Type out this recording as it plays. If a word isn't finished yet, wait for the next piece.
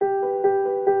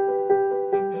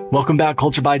Welcome back,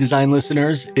 Culture by Design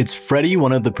listeners. It's Freddie,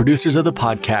 one of the producers of the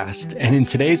podcast. And in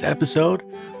today's episode,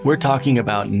 we're talking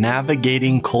about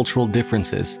navigating cultural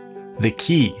differences, the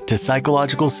key to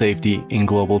psychological safety in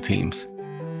global teams.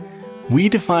 We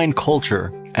define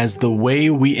culture as the way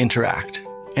we interact,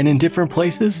 and in different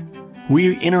places,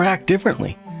 we interact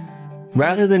differently.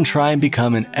 Rather than try and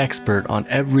become an expert on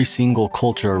every single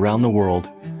culture around the world,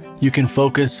 you can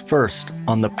focus first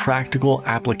on the practical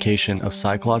application of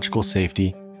psychological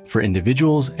safety for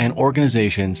individuals and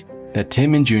organizations that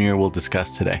Tim and Junior will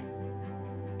discuss today.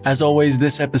 As always,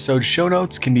 this episode's show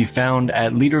notes can be found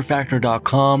at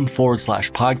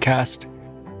leaderfactor.com/podcast.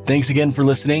 Thanks again for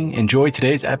listening. Enjoy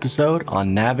today's episode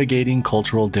on navigating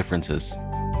cultural differences.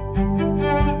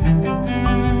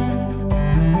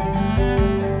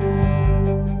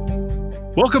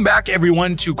 Welcome back,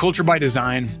 everyone, to Culture by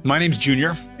Design. My name's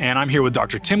Junior, and I'm here with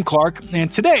Dr. Tim Clark. And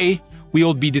today, we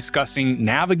will be discussing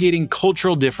navigating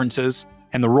cultural differences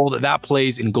and the role that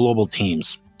plays in global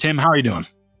teams. Tim, how are you doing?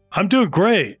 I'm doing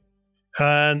great,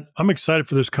 and I'm excited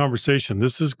for this conversation.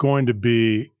 This is going to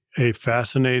be a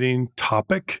fascinating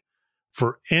topic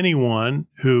for anyone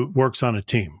who works on a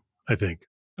team, I think.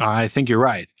 I think you're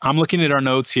right. I'm looking at our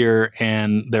notes here,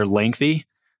 and they're lengthy.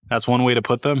 That's one way to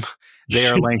put them. They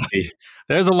are lengthy.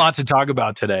 There's a lot to talk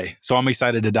about today, so I'm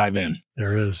excited to dive in.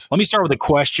 There is. Let me start with a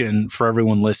question for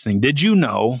everyone listening. Did you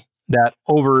know that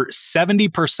over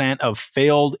 70% of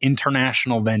failed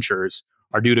international ventures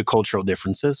are due to cultural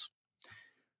differences?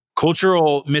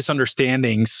 Cultural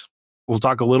misunderstandings, we'll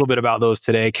talk a little bit about those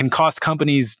today, can cost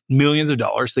companies millions of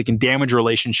dollars. They can damage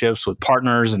relationships with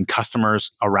partners and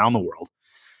customers around the world.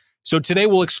 So today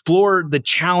we'll explore the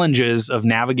challenges of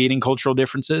navigating cultural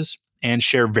differences and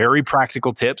share very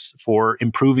practical tips for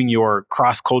improving your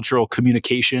cross-cultural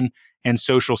communication and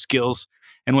social skills.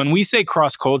 And when we say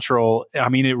cross-cultural, I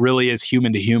mean, it really is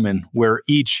human to human. We're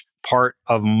each part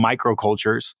of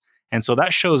microcultures. And so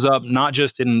that shows up not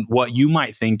just in what you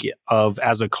might think of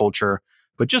as a culture,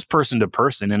 but just person to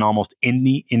person in almost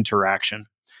any interaction.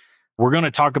 We're going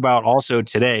to talk about also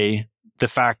today the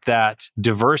fact that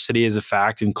diversity is a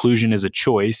fact, inclusion is a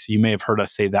choice. You may have heard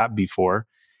us say that before.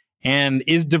 And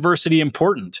is diversity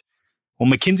important? Well,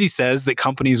 McKinsey says that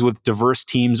companies with diverse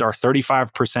teams are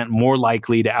 35% more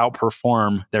likely to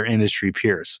outperform their industry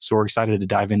peers. So we're excited to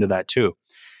dive into that too.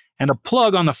 And a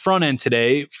plug on the front end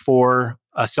today for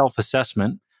a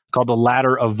self-assessment called the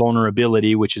Ladder of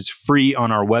Vulnerability, which is free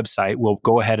on our website. We'll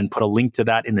go ahead and put a link to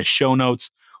that in the show notes.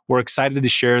 We're excited to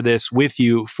share this with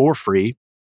you for free.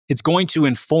 It's going to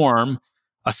inform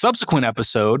a subsequent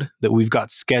episode that we've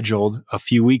got scheduled a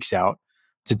few weeks out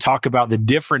to talk about the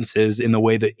differences in the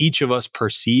way that each of us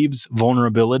perceives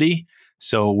vulnerability.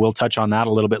 So we'll touch on that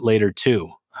a little bit later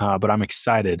too. But I'm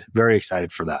excited, very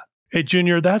excited for that. Hey,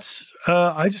 Junior,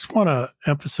 I just want to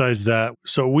emphasize that.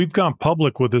 So we've gone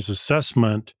public with this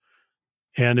assessment,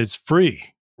 and it's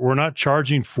free. We're not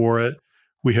charging for it.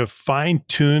 We have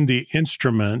fine-tuned the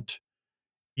instrument.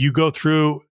 You go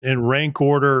through and rank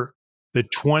order the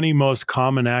 20 most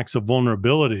common acts of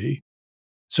vulnerability.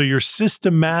 So you're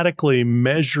systematically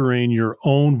measuring your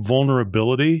own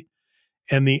vulnerability,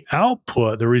 and the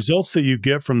output, the results that you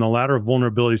get from the Ladder of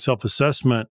Vulnerability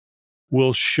self-assessment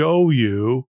will show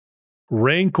you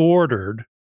rank ordered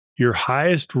your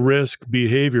highest risk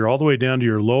behavior all the way down to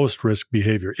your lowest risk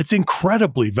behavior. It's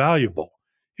incredibly valuable,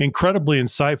 incredibly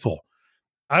insightful.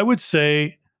 I would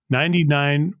say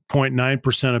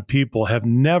 99.9% of people have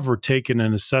never taken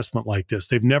an assessment like this.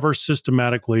 They've never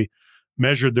systematically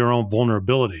measured their own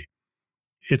vulnerability.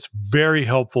 It's very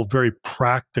helpful, very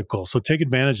practical. So take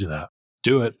advantage of that.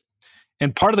 Do it.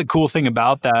 And part of the cool thing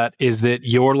about that is that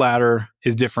your ladder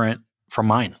is different from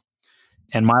mine.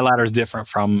 And my ladder is different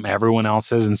from everyone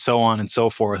else's, and so on and so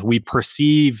forth. We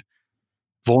perceive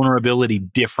vulnerability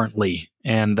differently,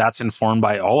 and that's informed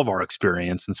by all of our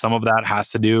experience. And some of that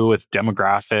has to do with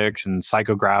demographics and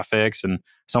psychographics and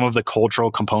some of the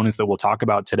cultural components that we'll talk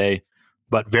about today.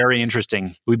 But very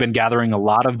interesting. We've been gathering a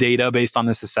lot of data based on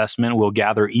this assessment. We'll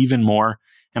gather even more.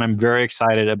 And I'm very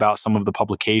excited about some of the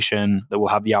publication that we'll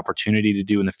have the opportunity to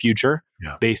do in the future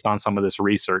based on some of this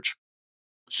research.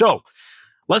 So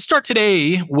let's start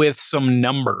today with some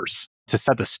numbers to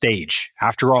set the stage.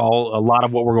 After all, a lot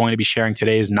of what we're going to be sharing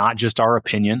today is not just our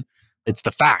opinion, it's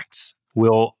the facts.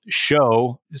 We'll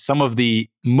show some of the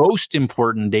most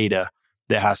important data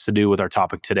that has to do with our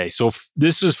topic today. So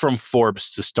this is from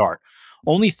Forbes to start.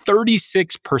 Only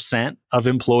 36% of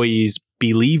employees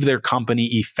believe their company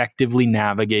effectively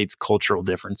navigates cultural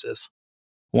differences.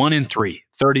 1 in 3,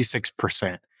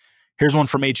 36%. Here's one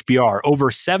from HBR.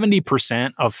 Over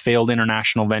 70% of failed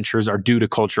international ventures are due to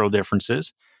cultural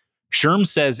differences. SHRM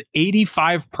says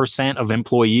 85% of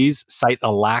employees cite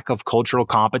a lack of cultural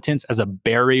competence as a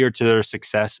barrier to their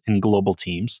success in global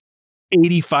teams.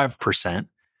 85%.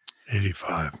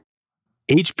 85.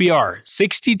 HBR,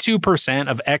 62%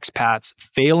 of expats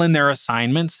fail in their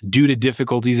assignments due to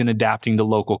difficulties in adapting to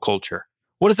local culture.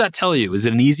 What does that tell you? Is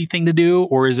it an easy thing to do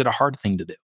or is it a hard thing to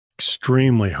do?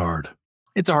 Extremely hard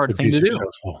It's a hard to thing be to do.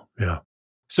 successful. Yeah.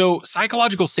 So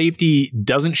psychological safety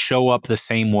doesn't show up the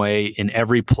same way in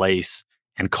every place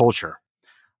and culture.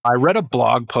 I read a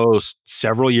blog post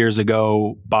several years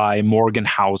ago by Morgan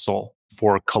Housel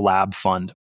for Collab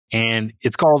Fund, and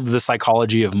it's called The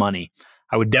Psychology of Money.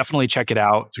 I would definitely check it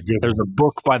out. It's a good There's one. a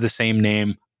book by the same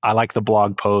name. I like the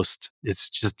blog post. It's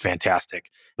just fantastic.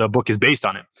 The book is based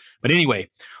on it. But anyway,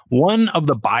 one of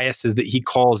the biases that he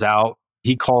calls out,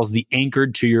 he calls the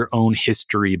anchored to your own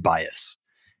history bias.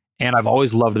 And I've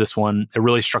always loved this one. It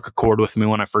really struck a chord with me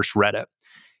when I first read it.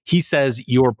 He says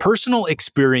your personal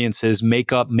experiences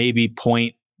make up maybe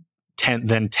 1%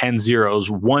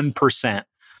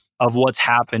 of what's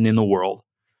happened in the world.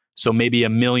 So maybe a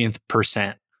millionth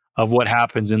percent of what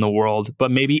happens in the world,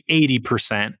 but maybe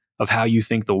 80% of how you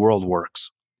think the world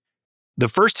works. The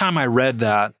first time I read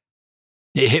that,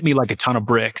 it hit me like a ton of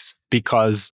bricks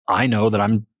because I know that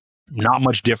I'm not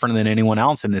much different than anyone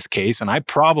else in this case. And I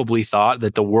probably thought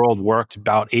that the world worked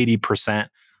about 80%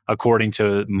 according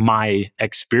to my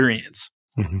experience.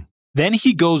 Mm-hmm. Then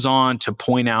he goes on to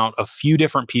point out a few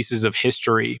different pieces of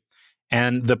history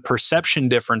and the perception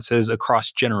differences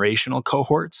across generational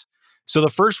cohorts. So the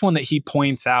first one that he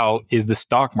points out is the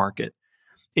stock market.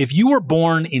 If you were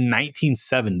born in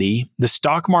 1970, the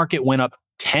stock market went up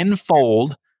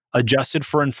tenfold adjusted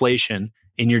for inflation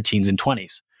in your teens and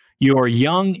 20s. Your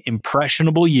young,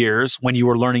 impressionable years when you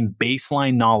were learning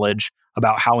baseline knowledge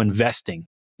about how investing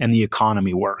and the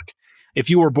economy work. If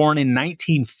you were born in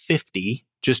 1950,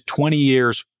 just 20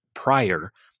 years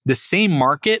prior, the same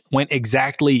market went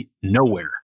exactly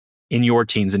nowhere in your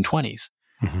teens and 20s.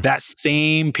 Mm-hmm. That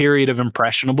same period of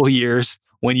impressionable years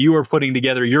when you were putting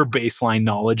together your baseline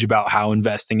knowledge about how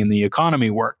investing in the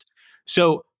economy worked.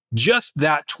 So just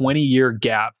that 20-year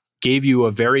gap gave you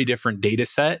a very different data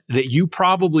set that you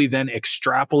probably then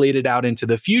extrapolated out into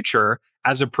the future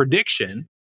as a prediction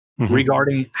Mm-hmm.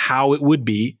 regarding how it would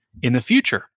be in the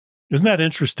future. Isn't that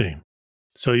interesting?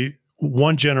 So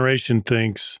one generation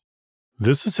thinks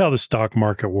this is how the stock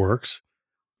market works.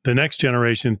 The next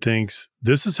generation thinks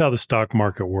this is how the stock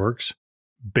market works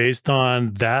based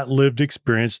on that lived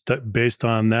experience, based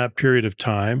on that period of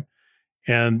time.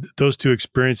 And those two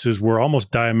experiences were almost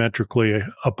diametrically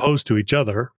opposed to each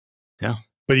other. Yeah.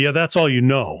 But yeah, that's all you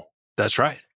know. That's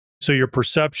right. So your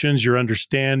perceptions, your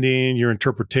understanding, your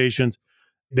interpretations,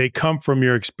 they come from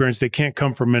your experience. They can't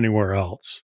come from anywhere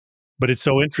else. But it's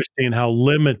so interesting how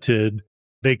limited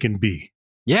they can be.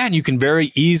 Yeah, and you can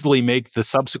very easily make the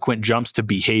subsequent jumps to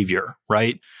behavior,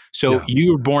 right? So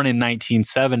you were born in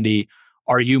 1970.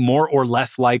 Are you more or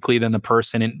less likely than the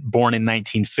person born in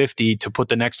 1950 to put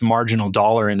the next marginal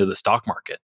dollar into the stock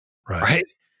market? Right?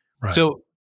 So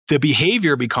the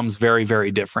behavior becomes very,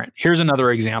 very different. Here's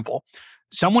another example.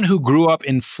 Someone who grew up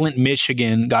in Flint,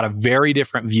 Michigan got a very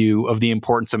different view of the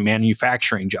importance of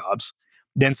manufacturing jobs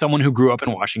than someone who grew up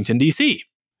in Washington, D.C.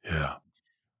 Yeah.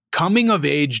 Coming of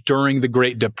age during the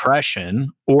Great Depression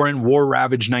or in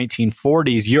war-ravaged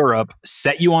 1940s Europe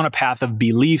set you on a path of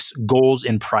beliefs, goals,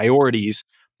 and priorities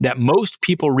that most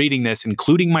people reading this,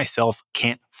 including myself,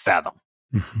 can't fathom.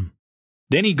 Mm-hmm.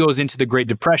 Then he goes into the Great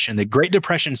Depression. The Great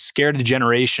Depression scared a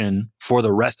generation for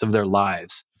the rest of their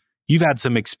lives. You've had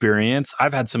some experience.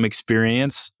 I've had some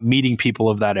experience meeting people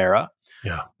of that era.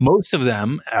 Yeah. Most of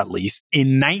them, at least.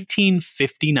 In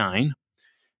 1959,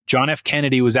 John F.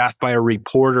 Kennedy was asked by a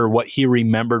reporter what he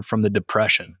remembered from the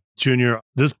Depression. Junior,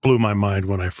 this blew my mind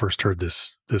when I first heard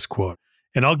this quote.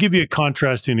 And I'll give you a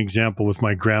contrasting example with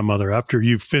my grandmother after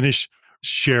you finish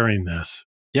sharing this.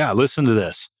 Yeah, listen to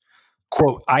this.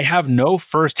 Quote, I have no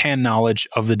firsthand knowledge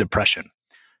of the Depression.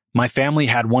 My family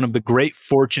had one of the great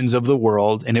fortunes of the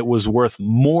world, and it was worth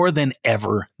more than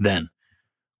ever then.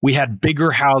 We had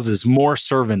bigger houses, more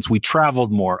servants. We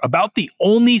traveled more. About the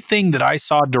only thing that I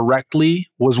saw directly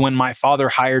was when my father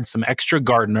hired some extra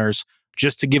gardeners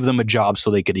just to give them a job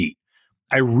so they could eat.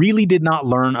 I really did not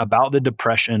learn about the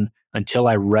Depression until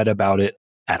I read about it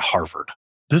at Harvard.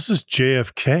 This is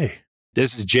JFK.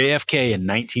 This is JFK in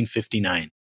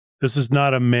 1959. This is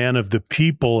not a man of the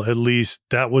people, at least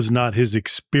that was not his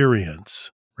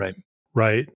experience. Right.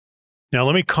 Right. Now,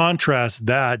 let me contrast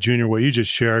that, Junior, what you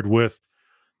just shared with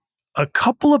a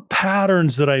couple of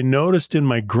patterns that I noticed in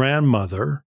my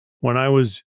grandmother when I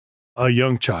was a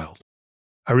young child.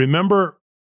 I remember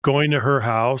going to her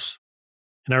house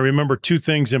And I remember two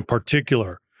things in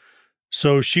particular.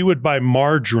 So she would buy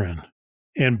margarine.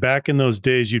 And back in those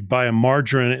days, you'd buy a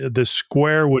margarine, the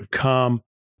square would come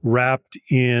wrapped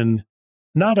in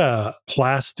not a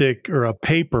plastic or a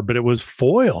paper, but it was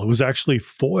foil. It was actually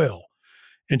foil.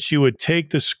 And she would take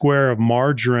the square of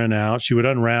margarine out, she would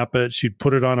unwrap it, she'd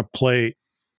put it on a plate,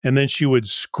 and then she would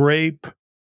scrape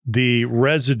the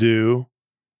residue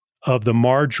of the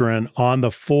margarine on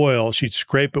the foil. She'd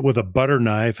scrape it with a butter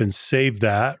knife and save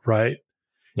that, right?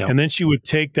 Yeah. And then she would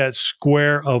take that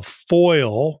square of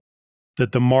foil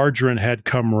that the margarine had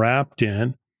come wrapped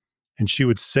in, and she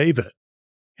would save it.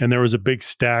 And there was a big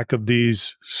stack of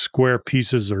these square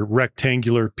pieces or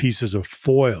rectangular pieces of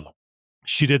foil.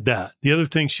 She did that. The other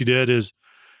thing she did is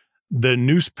the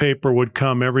newspaper would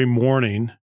come every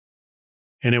morning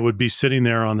and it would be sitting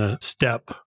there on the step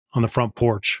on the front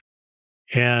porch.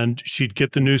 And she'd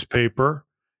get the newspaper,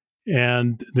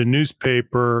 and the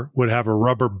newspaper would have a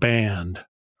rubber band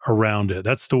around it.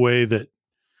 That's the way that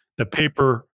the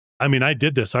paper, I mean, I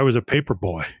did this. I was a paper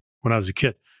boy when I was a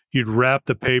kid. You'd wrap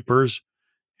the papers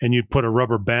and you'd put a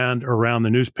rubber band around the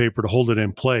newspaper to hold it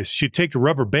in place. She'd take the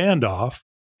rubber band off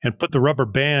and put the rubber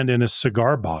band in a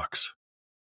cigar box.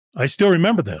 I still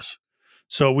remember this.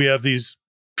 So we have these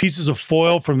pieces of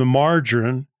foil from the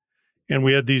margarine, and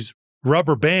we had these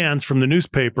rubber bands from the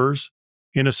newspapers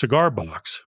in a cigar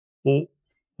box. Well,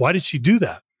 why did she do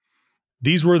that?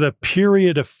 These were the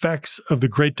period effects of the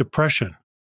Great Depression.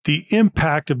 The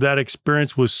impact of that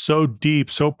experience was so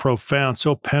deep, so profound,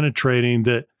 so penetrating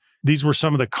that these were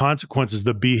some of the consequences,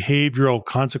 the behavioral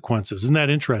consequences. Isn't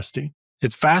that interesting?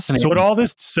 It's fascinating. So what all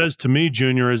this says to me,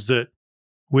 Junior, is that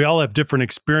we all have different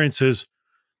experiences.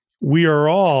 We are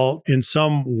all, in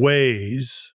some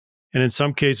ways, and in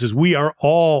some cases, we are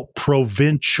all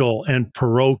provincial and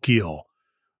parochial.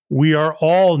 We are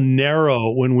all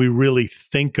narrow when we really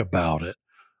think about it.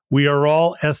 We are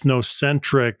all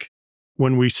ethnocentric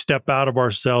when we step out of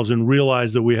ourselves and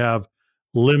realize that we have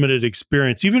limited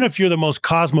experience. Even if you're the most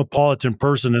cosmopolitan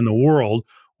person in the world,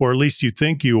 or at least you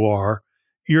think you are,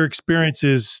 your experience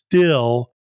is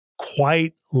still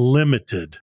quite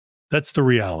limited. That's the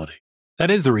reality.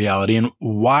 That is the reality. And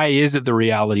why is it the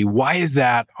reality? Why is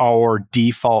that our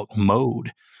default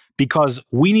mode? Because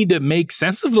we need to make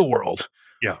sense of the world.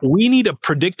 Yeah. We need a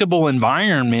predictable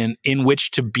environment in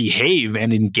which to behave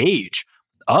and engage.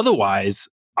 Otherwise,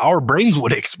 our brains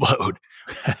would explode.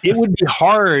 It would be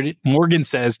hard, Morgan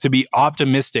says, to be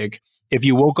optimistic if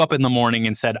you woke up in the morning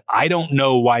and said, I don't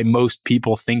know why most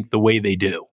people think the way they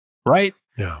do, right?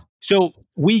 Yeah. So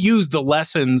we use the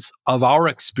lessons of our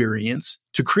experience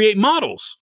to create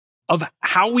models of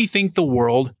how we think the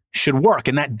world should work.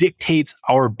 And that dictates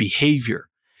our behavior.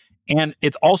 And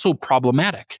it's also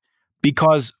problematic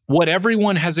because what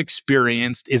everyone has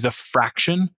experienced is a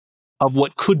fraction of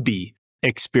what could be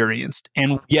experienced.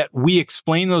 And yet we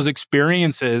explain those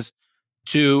experiences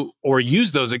to, or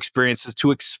use those experiences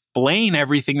to explain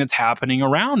everything that's happening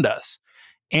around us.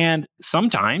 And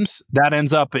sometimes that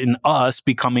ends up in us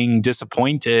becoming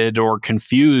disappointed or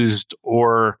confused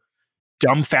or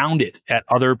dumbfounded at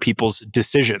other people's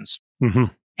decisions. Mm-hmm.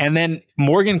 And then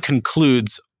Morgan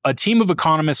concludes, a team of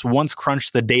economists once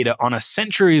crunched the data on a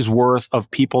century's worth of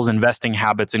people's investing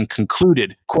habits and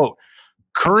concluded, quote,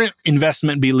 current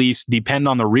investment beliefs depend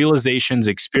on the realizations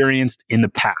experienced in the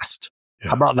past. Yeah.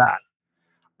 How about that?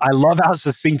 I love how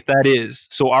succinct that is.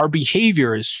 So our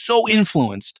behavior is so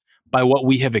influenced by what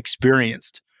we have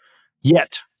experienced.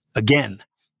 Yet, again,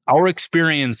 our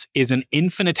experience is an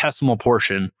infinitesimal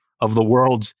portion of the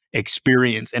world's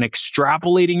experience, and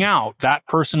extrapolating out that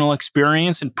personal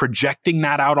experience and projecting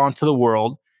that out onto the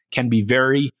world can be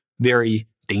very, very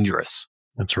dangerous.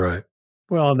 That's right.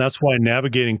 Well, and that's why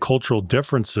navigating cultural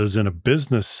differences in a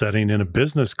business setting, in a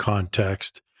business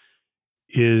context,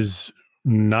 is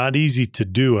not easy to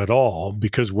do at all,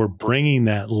 because we're bringing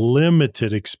that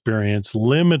limited experience,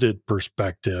 limited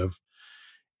perspective,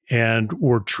 and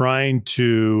we're trying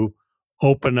to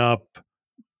open up,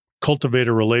 cultivate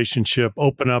a relationship,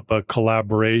 open up a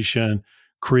collaboration,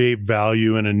 create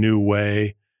value in a new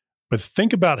way. But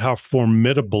think about how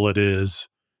formidable it is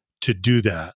to do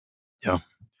that. Yeah.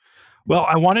 Well,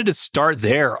 I wanted to start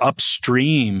there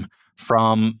upstream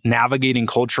from navigating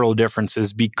cultural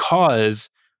differences, because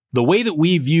the way that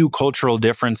we view cultural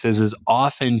differences is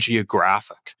often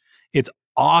geographic. It's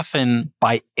often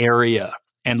by area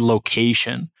and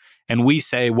location. And we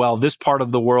say, well, this part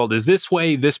of the world is this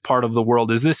way, this part of the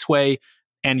world is this way.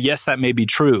 And yes, that may be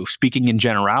true, speaking in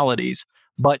generalities,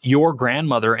 but your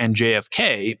grandmother and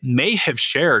JFK may have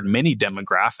shared many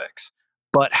demographics,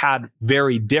 but had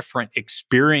very different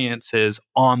experiences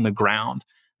on the ground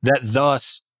that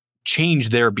thus change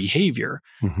their behavior.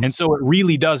 Mhm. And so it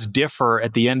really does differ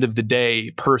at the end of the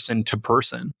day, person to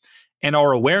person. And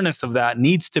our awareness of that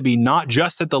needs to be not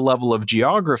just at the level of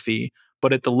geography,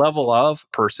 but at the level of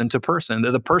person to person.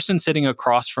 The person sitting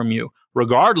across from you,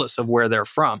 regardless of where they're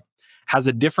from, has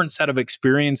a different set of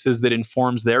experiences that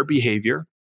informs their behavior.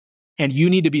 And you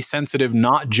need to be sensitive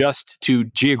not just to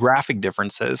geographic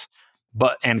differences,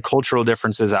 and cultural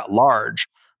differences at large,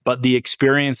 but the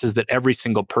experiences that every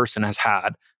single person has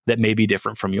had that may be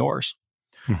different from yours.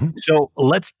 Mhm. So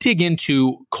let's dig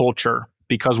into culture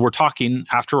because we're talking,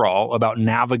 after all, about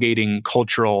navigating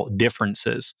cultural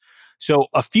differences. So,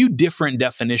 a few different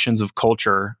definitions of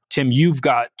culture. Tim, you've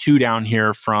got two down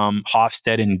here from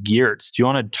Hofstede and Geertz. Do you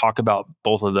want to talk about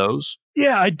both of those?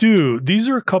 Yeah, I do. These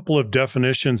are a couple of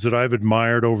definitions that I've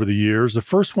admired over the years. The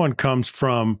first one comes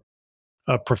from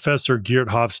Professor Geert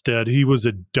Hofstede. He was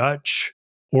a Dutch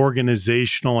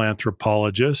organizational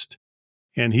anthropologist,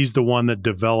 and he's the one that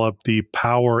developed the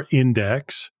Power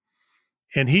Index.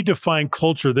 And he defined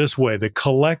culture this way: the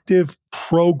collective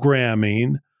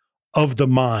programming of the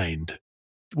mind,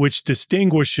 which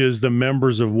distinguishes the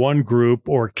members of one group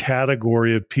or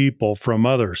category of people from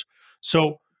others.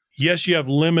 So, yes, you have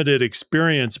limited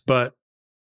experience, but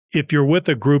if you're with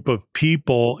a group of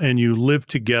people and you live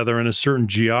together in a certain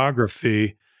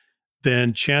geography,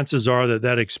 then chances are that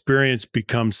that experience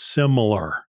becomes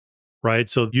similar, right?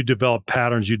 So you develop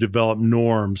patterns, you develop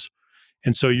norms.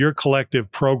 And so your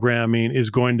collective programming is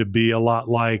going to be a lot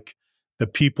like the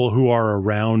people who are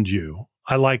around you.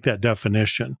 I like that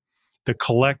definition: the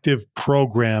collective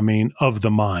programming of the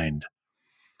mind.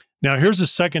 Now, here's a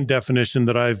second definition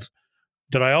that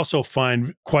I also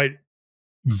find quite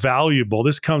valuable.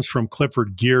 This comes from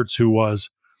Clifford Geertz, who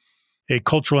was a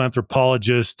cultural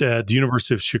anthropologist at the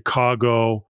University of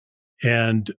Chicago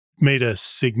and made a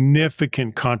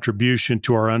significant contribution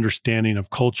to our understanding of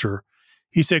culture.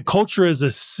 He said, culture is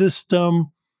a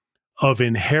system of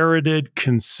inherited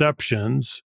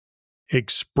conceptions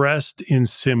expressed in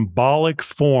symbolic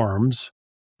forms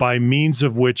by means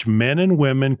of which men and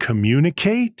women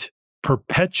communicate,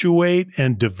 perpetuate,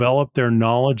 and develop their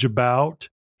knowledge about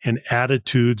and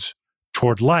attitudes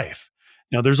toward life.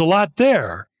 Now, there's a lot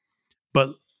there, but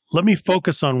let me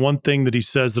focus on one thing that he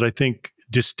says that I think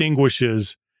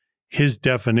distinguishes his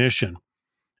definition: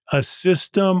 a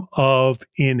system of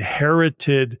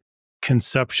inherited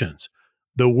conceptions.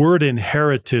 The word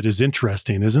inherited is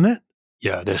interesting, isn't it?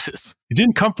 Yeah, it is. It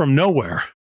didn't come from nowhere.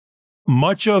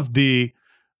 Much of the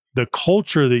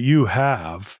culture that you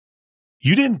have,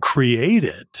 you didn't create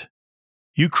it.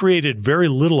 You created very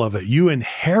little of it. You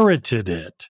inherited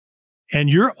it.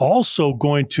 And you're also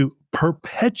going to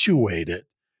perpetuate it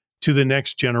to the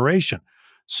next generation.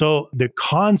 So the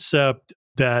concept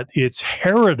that it's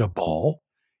heritable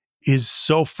is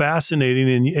so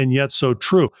fascinating and yet so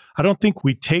true. I don't think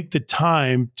we take the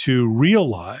time to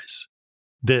realize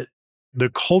that the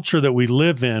culture that we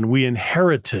live in, we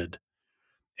inherited,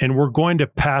 and we're going to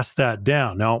pass that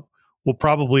down. Now, we'll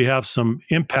probably have some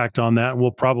impact on that, and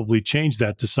we'll probably change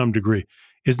that to some degree.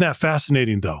 Isn't that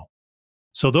fascinating, though?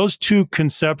 So those two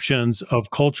conceptions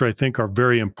of culture, I think, are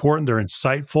very important. They're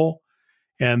insightful,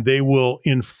 and they will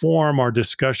inform our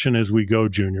discussion as we go,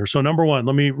 Junior. So number one,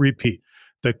 let me repeat: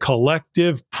 the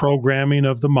collective programming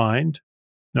of the mind.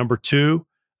 Number two,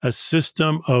 a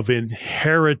system of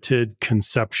inherited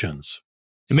conceptions.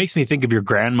 It makes me think of your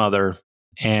grandmother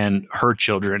and her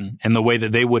children and the way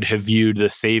that they would have viewed the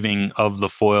saving of the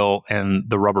foil and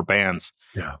the rubber bands.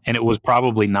 Yeah. And it was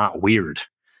probably not weird.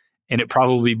 And it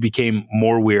probably became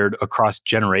more weird across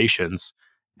generations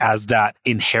as that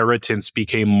inheritance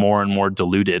became more and more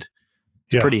diluted.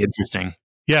 It's Yeah. pretty interesting.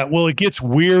 Yeah. Well, it gets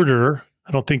weirder.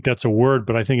 I don't think that's a word,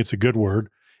 but I think it's a good word.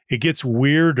 It gets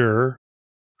weirder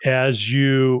as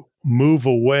you move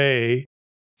away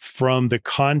from the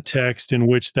context in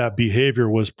which that behavior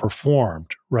was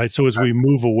performed, right? So as we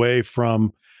move away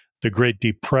from the Great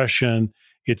Depression,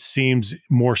 it seems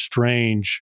more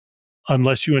strange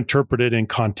unless you interpret it in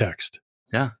context.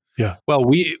 Yeah. Yeah. Well,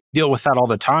 we deal with that all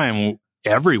the time.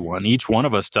 Everyone, each one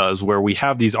of us does, where we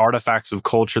have these artifacts of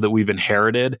culture that we've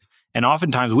inherited. And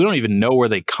oftentimes we don't even know where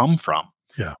they come from.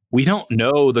 Yeah. We don't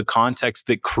know the context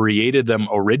that created them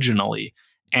originally.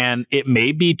 And it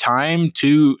may be time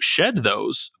to shed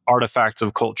those artifacts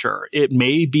of culture. It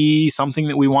may be something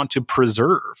that we want to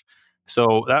preserve.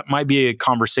 So that might be a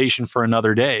conversation for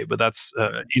another day, but that's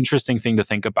an interesting thing to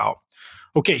think about.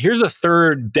 Okay, here's a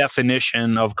third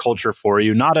definition of culture for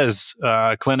you, not as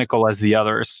clinical as the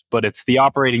others, but it's the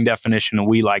operating definition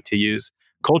we like to use.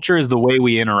 Culture is the way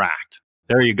we interact.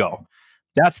 There you go.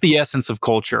 That's the essence of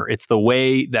culture. It's the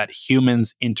way that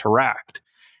humans interact.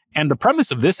 And the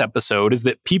premise of this episode is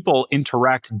that people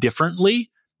interact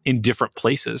differently in different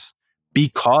places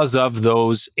because of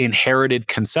those inherited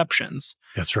conceptions.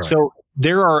 That's right. So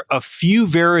there are a few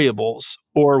variables,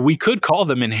 or we could call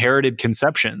them inherited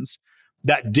conceptions,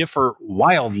 that differ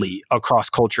wildly across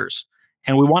cultures.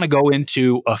 And we want to go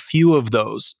into a few of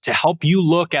those to help you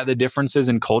look at the differences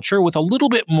in culture with a little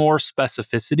bit more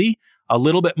specificity, a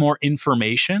little bit more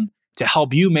information to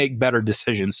help you make better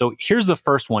decisions. So here's the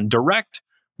first one: direct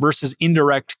versus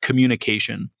indirect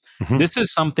communication. Mhm. This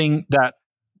is something that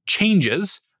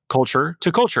changes culture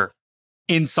to culture.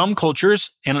 In some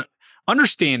cultures, and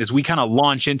understand as we kind of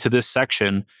launch into this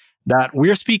section that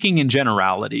we're speaking in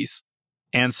generalities.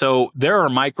 And so there are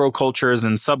microcultures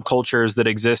and subcultures that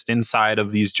exist inside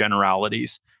of these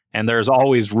generalities. And there's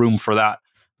always room for that.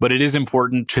 But it is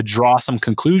important to draw some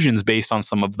conclusions based on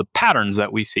some of the patterns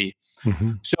that we see.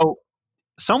 Mhm. So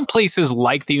some places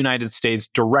like the United States,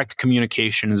 direct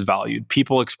communication is valued.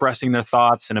 People expressing their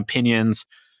thoughts and opinions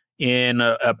in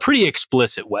a pretty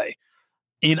explicit way.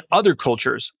 In other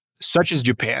cultures, such as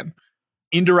Japan,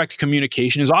 indirect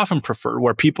communication is often preferred,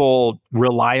 where people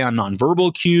rely on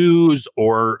nonverbal cues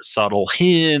or subtle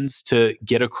hints to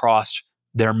get across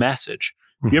their message.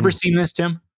 You ever Mhm. seen this,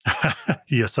 Tim?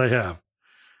 Yes, I have.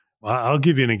 I'll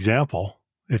give you an example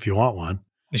if you want one.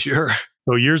 Sure.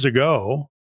 So years ago,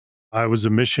 I was a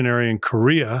missionary in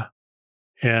Korea.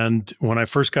 And when I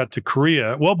first got to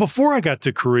Korea, well, before I got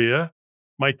to Korea,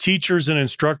 my teachers and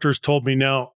instructors told me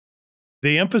now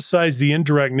they emphasized the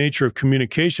indirect nature of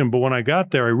communication. But when I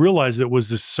got there, I realized it was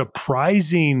this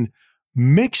surprising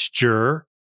mixture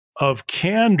of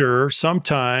candor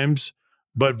sometimes,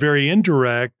 but very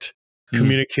indirect Hmm.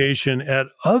 communication at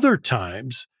other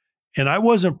times. And I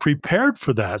wasn't prepared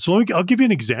for that. So I'll give you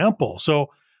an example. So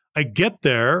I get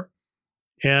there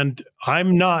and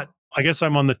I'm not, I guess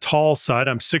I'm on the tall side.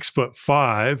 I'm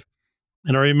 6'5".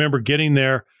 And I remember getting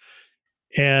there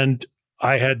and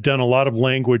I had done a lot of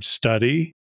language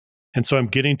study. And so I'm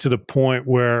getting to the point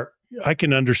where I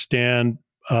can understand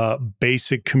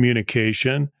basic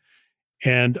communication.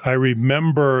 And I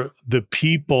remember the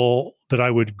people that I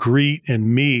would greet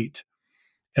and meet,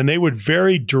 and they would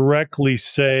very directly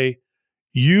say,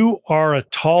 "You are a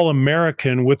tall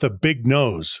American with a big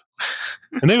nose."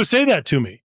 And they would say that to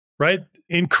me, right?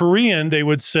 In Korean, they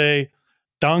would say,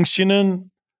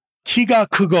 당신은 키가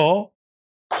크고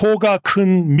코가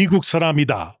큰 미국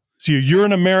사람이다. So you're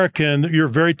an American, you're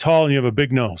very tall and you have a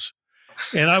big nose.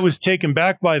 And I was taken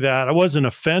back by that. I wasn't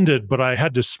offended, but I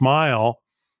had to smile.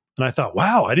 And I thought,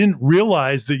 wow, I didn't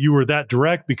realize that you were that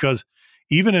direct, because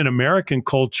even in American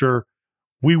culture,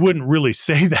 we wouldn't really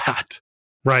say that,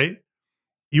 right?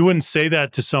 You wouldn't say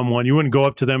that to someone. You wouldn't go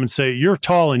up to them and say, "You're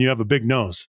tall and you have a big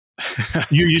nose."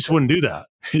 You just wouldn't do that.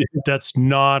 That's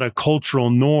not a cultural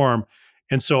norm.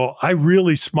 And so I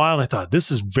really smiled. I thought,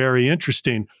 this is very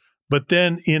interesting. But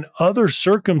then in other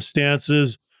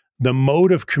circumstances, the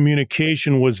mode of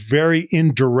communication was very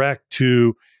indirect,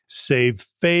 to save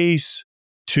face,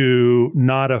 to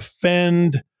not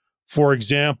offend. For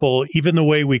example, even the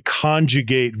way we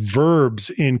conjugate verbs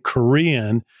in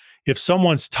Korean, if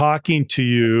someone's talking to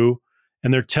you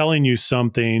and they're telling you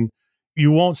something,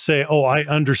 you won't say, "Oh, I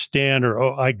understand," or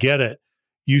 "Oh, I get it."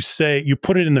 You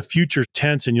put it in the future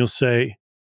tense and you'll say,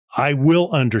 "I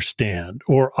will understand,"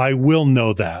 or "I will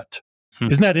know that." Hmm.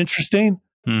 Isn't that interesting?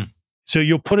 Hmm. So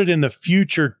you'll put it in the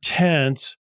future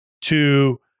tense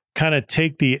to kind of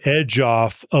take the edge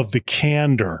off of the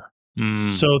candor.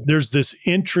 Hmm. So there's this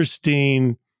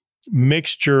interesting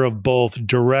mixture of both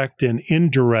direct and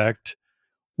indirect.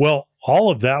 Well, all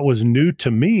of that was new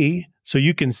to me. So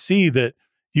you can see that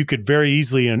you could very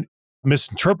easily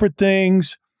misinterpret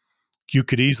things. You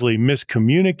could easily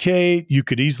miscommunicate. You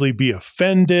could easily be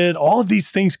offended. All of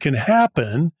these things can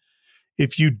happen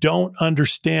if you don't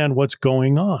understand what's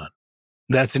going on.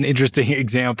 That's an interesting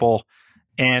example.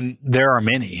 And there are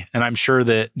many. And I'm sure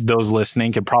that those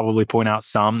listening could probably point out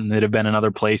some that have been in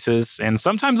other places. And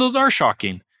sometimes those are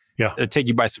shocking. Yeah. They take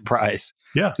you by surprise.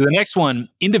 Yeah. So the next one,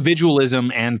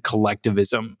 individualism and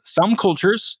collectivism. Some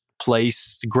cultures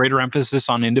place greater emphasis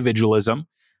on individualism,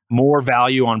 more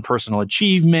value on personal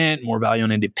achievement, more value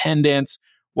on independence,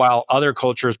 while other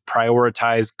cultures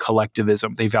prioritize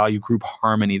collectivism. They value group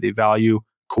harmony, they value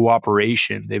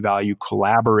cooperation, they value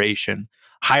collaboration.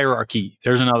 Hierarchy,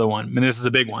 there's another one, and this is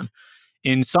a big one.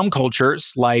 In some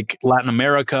cultures like Latin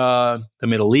America, the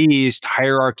Middle East,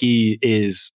 hierarchy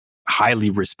is highly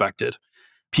respected.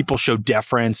 People show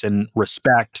deference and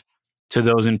respect to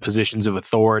those in positions of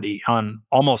authority, on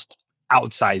almost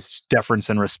outsized deference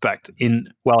and respect.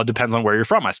 Well, it depends on where you're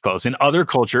from, I suppose. In other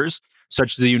cultures,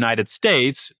 such as the United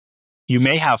States, you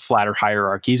may have flatter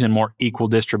hierarchies and more equal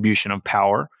distribution of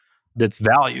power that's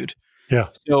valued. Yeah.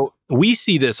 So we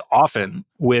see this often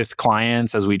with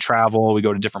clients as we travel, we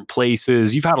go to different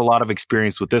places. You've had a lot of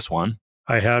experience with this one.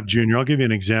 I have, Junior. I'll give you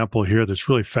an example here that's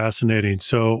really fascinating.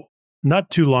 So, not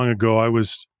too long ago, I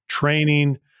was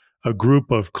training a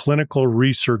group of clinical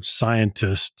research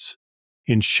scientists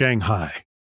in Shanghai,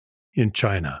 in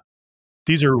China.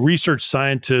 These are research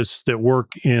scientists that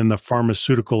work in the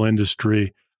pharmaceutical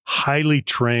industry, highly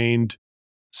trained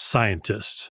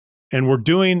scientists. And we're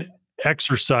doing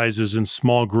exercises in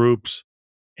small groups.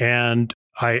 And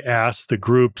I asked the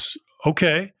groups,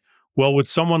 okay, well, would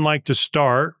someone like to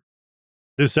start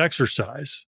this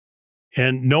exercise?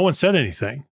 And no one said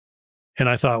anything. And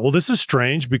I thought, well, this is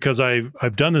strange because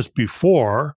I've done this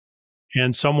before,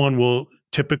 and someone will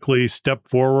typically step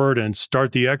forward and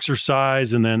start the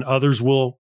exercise, and then others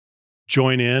will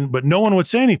join in, but no one would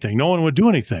say anything. No one would do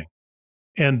anything.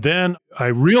 And then I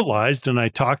realized, and I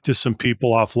talked to some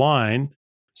people offline,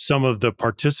 some of the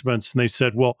participants, and they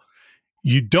said, well,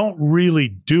 you don't really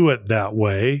do it that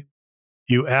way.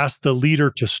 You ask the leader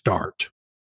to start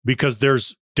because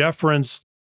there's deference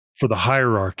for the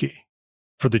hierarchy,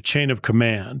 for the chain of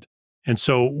command. And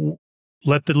so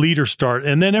let the leader start,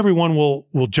 and then everyone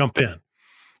will jump in.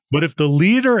 But if the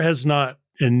leader has not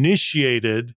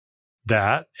initiated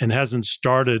that and hasn't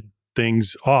started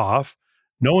things off,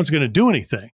 no one's going to do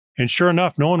anything. And sure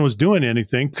enough, no one was doing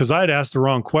anything because I'd asked the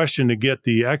wrong question to get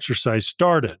the exercise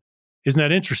started. Isn't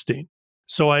that interesting?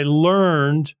 So I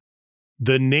learned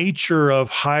the nature of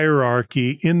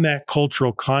hierarchy in that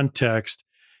cultural context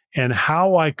and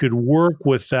how I could work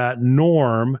with that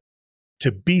norm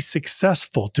to be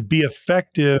successful, to be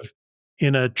effective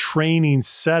in a training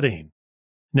setting.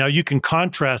 Now, you can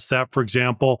contrast that, for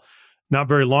example, not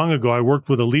very long ago, I worked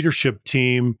with a leadership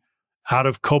team out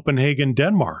of Copenhagen,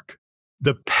 Denmark.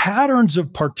 The patterns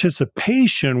of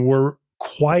participation were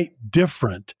quite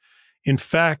different. In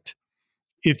fact,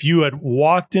 if you had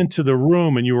walked into the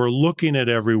room and you were looking at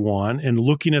everyone and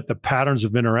looking at the patterns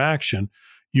of interaction,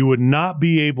 you would not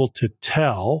be able to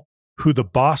tell who the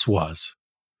boss was.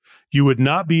 You would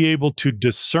not be able to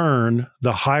discern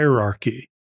the hierarchy.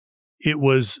 It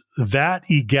was that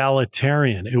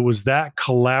egalitarian. It was that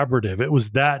collaborative. It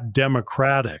was that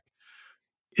democratic.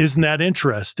 Isn't that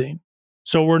interesting?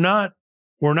 So we're not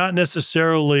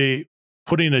necessarily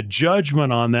putting a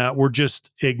judgment on that. We're just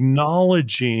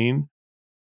acknowledging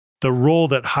the role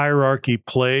that hierarchy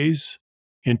plays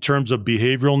in terms of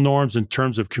behavioral norms, in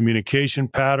terms of communication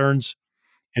patterns,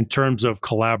 in terms of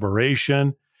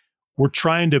collaboration. We're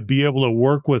trying to be able to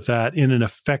work with that in an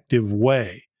effective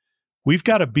way. We've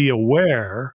got to be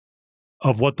aware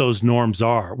of what those norms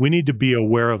are. We need to be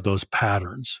aware of those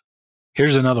patterns.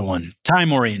 Here's another one,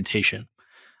 time orientation.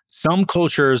 Some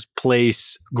cultures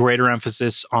place greater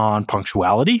emphasis on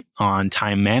punctuality, on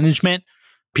time management.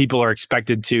 People are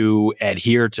expected to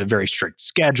adhere to very strict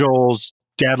schedules,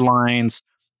 deadlines,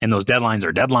 and those deadlines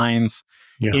are deadlines.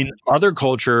 Yeah. In other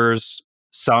cultures,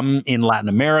 some in Latin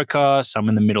America, some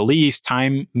in the Middle East,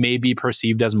 time may be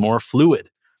perceived as more fluid,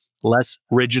 less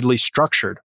rigidly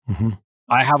structured. Mm-hmm.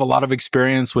 I have a lot of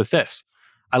experience with this.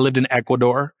 I lived in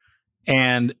Ecuador,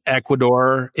 and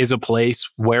Ecuador is a place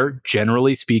where,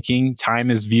 generally speaking,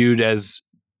 time is viewed as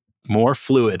more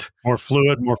fluid. More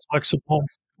fluid, more flexible.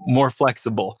 More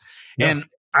flexible. Yeah. And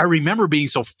I remember being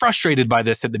so frustrated by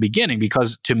this at the beginning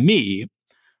because to me,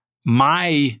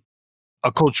 my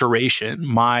acculturation,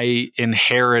 my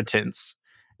inheritance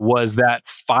was that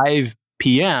 5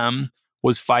 p.m.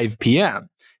 was 5 p.m.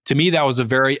 To me, that was a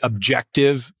very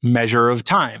objective measure of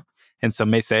time. And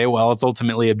some may say, well, it's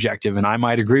ultimately objective, and I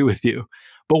might agree with you.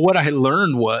 But what I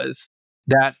learned was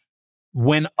that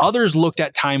when others looked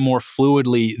at time more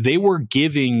fluidly, they were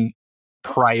giving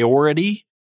priority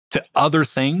to other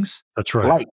things. That's right.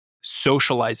 Like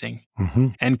socializing Mm-hmm.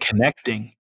 and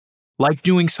connecting, like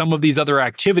doing some of these other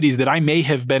activities that I may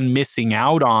have been missing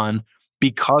out on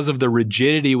because of the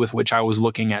rigidity with which I was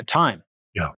looking at time.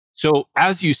 Yeah. So,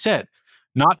 as you said,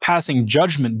 not passing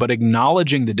judgment, but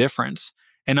acknowledging the difference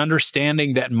and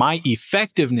understanding that my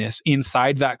effectiveness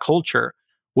inside that culture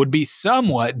would be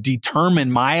somewhat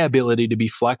determine my ability to be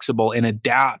flexible and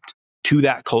adapt to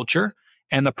that culture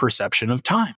and the perception of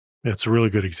time. It's a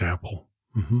really good example.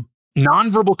 Mm-hmm.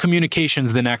 Nonverbal communication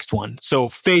is the next one. So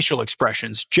facial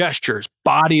expressions, gestures,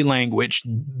 body language,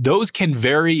 those can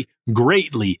vary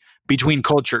greatly between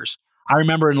cultures. I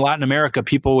remember in Latin America,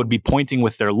 people would be pointing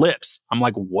with their lips. I'm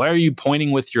like, why are you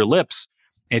pointing with your lips?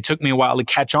 And it took me a while to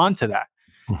catch on to that.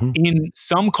 Mm-hmm. In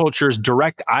some cultures,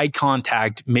 direct eye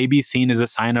contact may be seen as a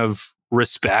sign of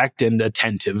respect and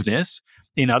attentiveness.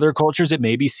 In other cultures, it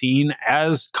may be seen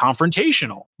as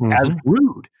confrontational, as Mhm.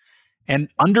 rude. And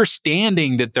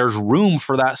understanding that there's room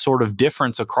for that sort of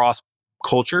difference across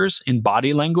cultures in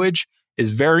body language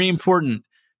is very important,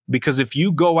 because if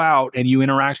you go out and you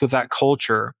interact with that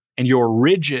culture and you're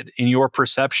rigid in your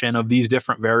perception of these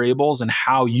different variables and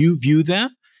how you view them,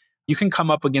 you can come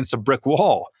up against a brick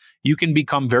wall. You can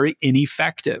become very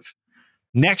ineffective.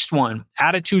 Next one,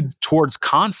 attitude towards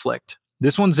conflict.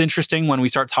 This one's interesting when we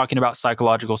start talking about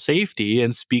psychological safety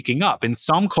and speaking up. In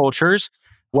some cultures,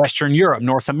 Western Europe,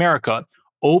 North America,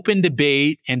 open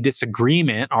debate and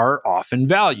disagreement are often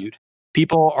valued.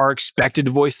 People are expected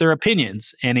to voice their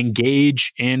opinions and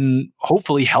engage in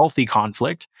hopefully healthy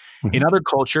conflict. In Mhm. other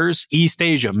cultures, East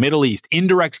Asia, Middle East,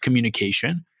 indirect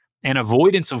communication and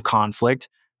avoidance of conflict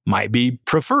might be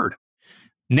preferred.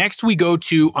 Next, we go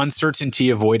to uncertainty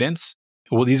avoidance.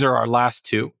 Well, these are our last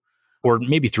two, or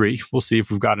maybe three. We'll see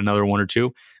if we've got another one or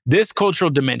two. This cultural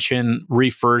dimension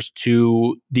refers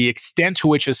to the extent to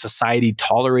which a society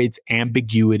tolerates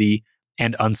ambiguity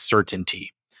and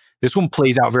uncertainty. This one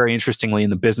plays out very interestingly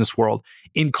in the business world.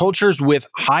 In cultures with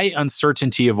high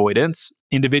uncertainty avoidance,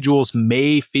 individuals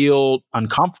may feel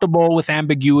uncomfortable with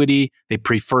ambiguity. They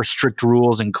prefer strict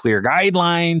rules and clear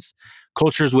guidelines.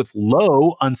 Cultures with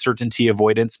low uncertainty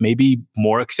avoidance may be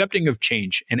more accepting of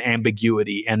change and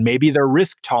ambiguity, and maybe their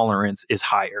risk tolerance is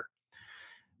higher.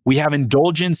 We have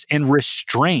indulgence and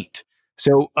restraint.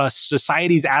 So, a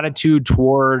society's attitude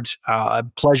toward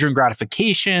pleasure and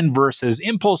gratification versus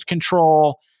impulse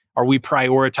control. Are we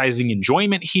prioritizing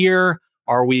enjoyment here?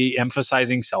 Are we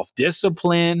emphasizing self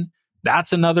discipline?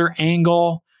 That's another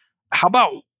angle. How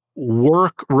about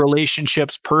work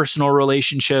relationships, personal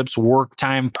relationships, work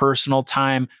time, personal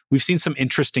time? We've seen some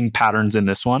interesting patterns in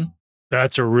this one.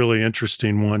 That's a really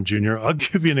interesting one, Junior. I'll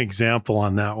give you an example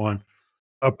on that one.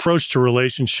 Approach to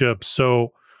relationships.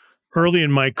 So early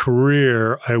in my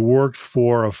career, I worked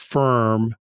for a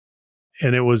firm,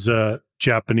 and it was a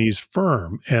Japanese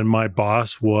firm. And my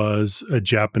boss was a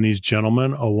Japanese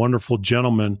gentleman, a wonderful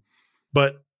gentleman.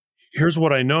 But here's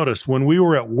what I noticed: when we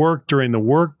were at work during the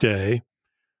workday,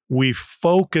 we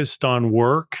focused on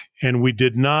work and we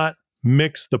did not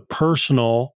mix the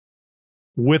personal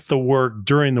with the work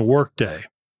during the workday.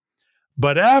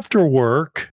 But after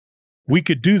work, we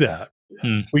could do that.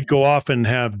 Hmm. We'd go off and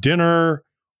have dinner,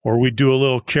 or we'd do a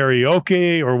little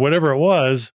karaoke or whatever it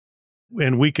was.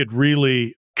 And we could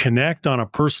really connect on a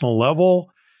personal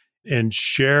level and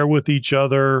share with each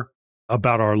other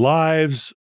about our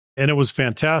lives. And it was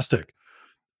fantastic.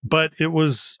 But it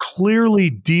was clearly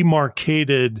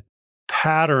demarcated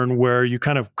pattern where you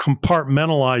kind of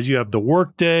compartmentalize. You have the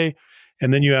workday,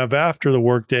 and then you have after the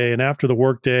workday. And after the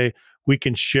workday, we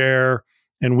can share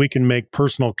and we can make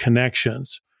personal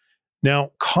connections.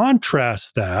 Now,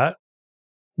 contrast that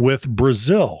with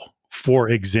Brazil, for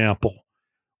example,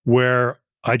 where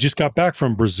I just got back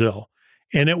from Brazil,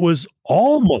 and it was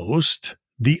almost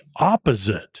the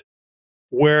opposite,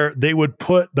 where they would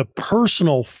put the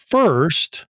personal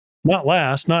first, not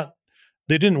last, not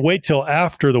they didn't wait till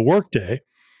after the workday,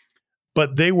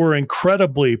 but they were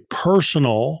incredibly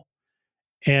personal,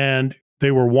 and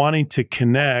they were wanting to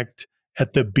connect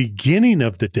at the beginning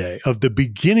of the day, of the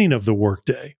beginning of the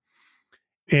workday.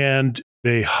 And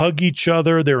they hug each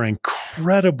other. They're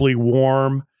incredibly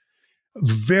warm,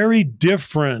 very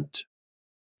different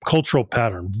cultural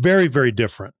pattern, very, very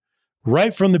different,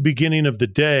 right from the beginning of the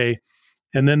day.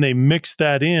 And then they mix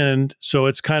that in. So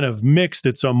it's kind of mixed.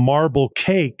 It's a marble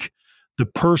cake, the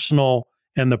personal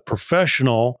and the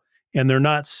professional, and they're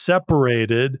not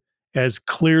separated as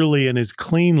clearly and as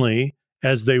cleanly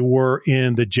as they were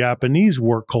in the Japanese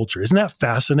work culture. Isn't that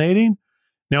fascinating?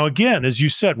 Now, again, as you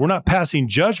said, we're not passing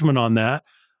judgment on that,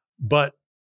 but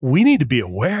we need to be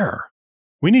aware.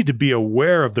 We need to be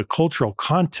aware of the cultural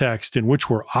context in which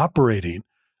we're operating.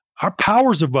 Our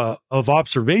powers of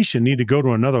observation need to go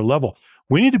to another level.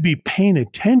 We need to be paying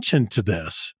attention to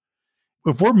this.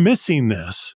 If we're missing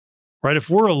this, right, if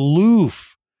we're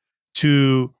aloof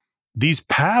to these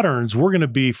patterns, we're going to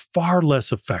be far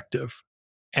less effective.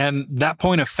 And that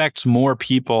point affects more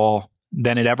people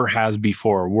than it ever has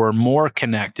before. We're more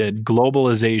connected.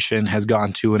 Globalization has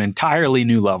gone to an entirely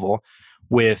new level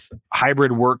with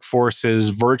hybrid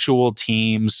workforces, virtual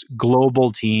teams,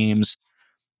 global teams.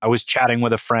 I was chatting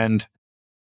with a friend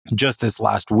just this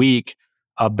last week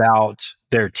about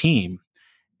their team,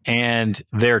 and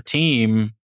their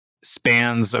team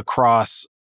spans across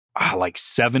like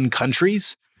 7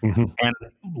 countries Mhm. and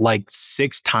like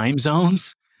 6 time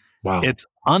zones. Wow. It's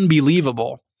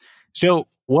unbelievable. So,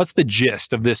 what's the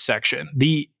gist of this section?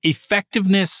 The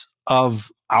effectiveness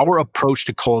of our approach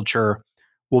to culture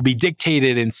will be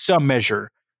dictated in some measure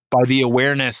by the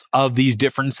awareness of these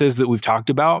differences that we've talked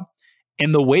about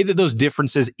and the way that those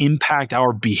differences impact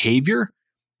our behavior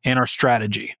and our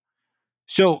strategy.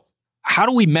 So, how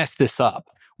do we mess this up?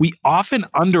 We often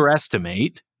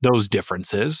underestimate those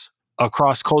differences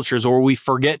across cultures, or we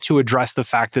forget to address the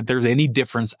fact that there's any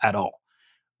difference at all.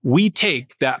 We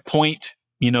take that point,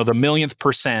 the millionth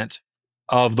percent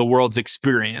of the world's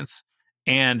experience,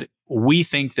 and we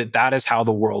think that that is how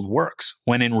the world works,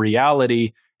 when in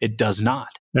reality, it does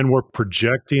not. And we're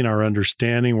projecting our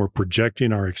understanding, we're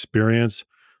projecting our experience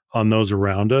on those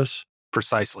around us.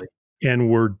 Precisely. And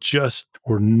we're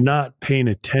not paying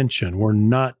attention. We're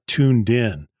not tuned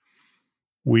in.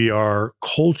 We're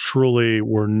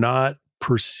not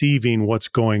perceiving what's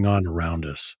going on around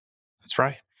us. That's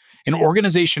right. And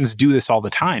organizations do this all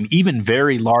the time, even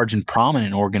very large and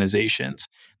prominent organizations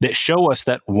that show us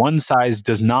that one size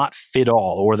does not fit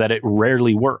all, or that it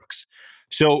rarely works.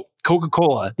 So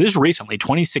Coca-Cola, this is recently,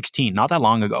 2016, not that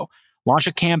long ago, launched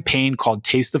a campaign called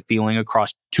Taste the Feeling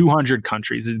across 200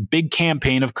 countries. It's a big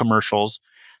campaign of commercials,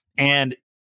 and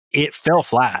it fell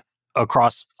flat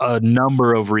across a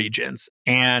number of regions.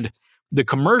 And the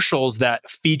commercials that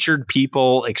featured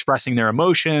people expressing their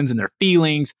emotions and their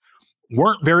feelings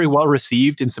weren't very well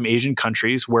received in some Asian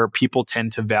countries where people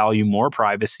tend to value more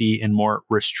privacy and more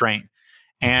restraint.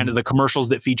 And the commercials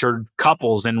that featured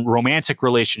couples and romantic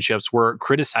relationships were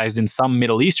criticized in some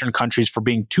Middle Eastern countries for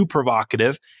being too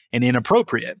provocative and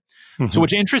inappropriate. So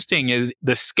what's interesting is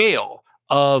the scale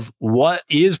of what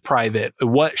is private,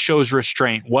 what shows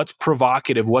restraint, what's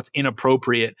provocative, what's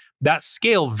inappropriate. That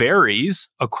scale varies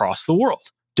across the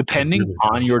world, depending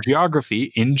on your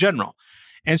geography in general.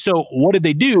 And so what did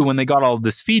they do when they got all of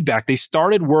this feedback? They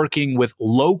started working with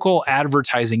local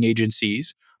advertising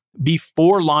agencies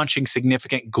before launching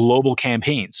significant global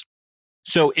campaigns.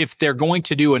 So if they're going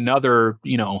to do another,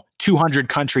 200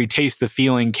 country Taste the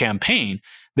Feeling campaign,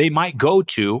 they might go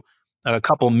to a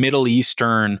couple Middle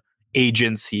Eastern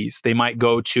agencies. They might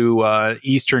go to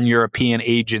Eastern European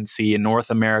agency in North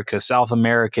America, South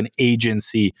American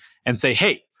agency, and say,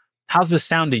 hey, how's this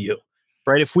sound to you?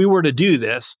 Right? If we were to do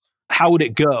this, how would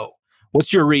it go?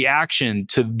 What's your reaction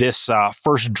to this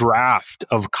first draft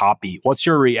of copy? What's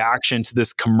your reaction to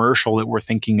this commercial that we're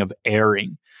thinking of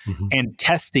airing? And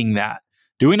testing that,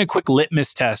 doing a quick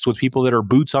litmus test with people that are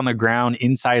boots on the ground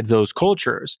inside those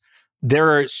cultures.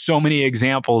 There are so many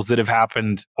examples that have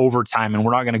happened over time, and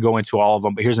we're not going to go into all of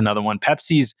them, but here's another one.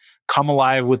 Pepsi's Come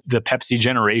Alive with the Pepsi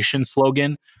Generation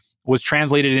slogan was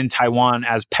translated in Taiwan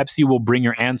as Pepsi will bring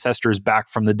your ancestors back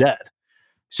from the dead.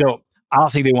 So I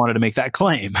don't think they wanted to make that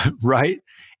claim, right?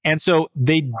 And so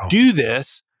they do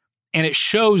this, and it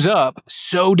shows up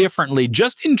so differently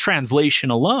just in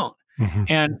translation alone.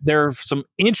 And there are some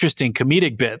interesting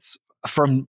comedic bits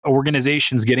from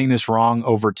organizations getting this wrong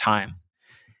over time.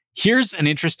 Here's an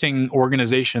interesting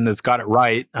organization that's got it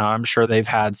right. I'm sure they've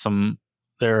had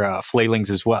their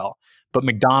flailings as well. But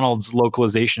McDonald's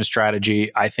localization strategy,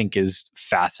 I think, is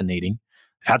fascinating.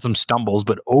 Had some stumbles,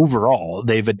 but overall,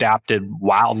 they've adapted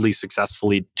wildly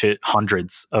successfully to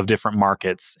hundreds of different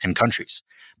markets and countries.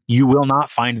 You will not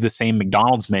find the same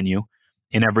McDonald's menu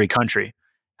in every country.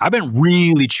 I've been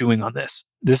really chewing on this.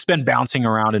 This has been bouncing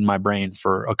around in my brain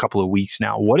for a couple of weeks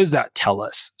now. What does that tell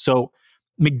us? So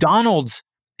McDonald's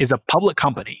is a public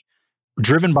company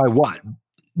driven by what?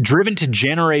 Driven to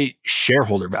generate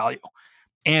shareholder value.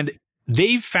 And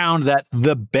they've found that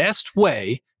the best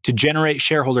way to generate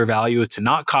shareholder value is to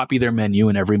not copy their menu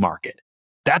in every market.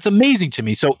 That's amazing to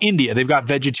me. So India, they've got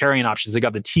vegetarian options. They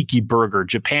got the tiki burger.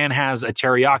 Japan has a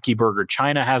teriyaki burger.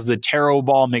 China has the taro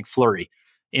ball McFlurry.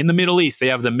 In the Middle East, they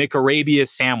have the McArabia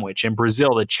sandwich. In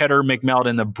Brazil, the cheddar McMelt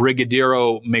and the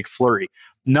Brigadeiro McFlurry.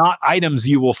 Not items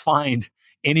you will find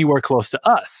anywhere close to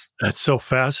us. That's so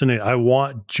fascinating.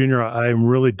 Junior, I'm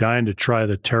really dying to try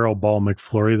the taro ball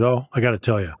McFlurry, though. I got to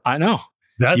tell you. I know.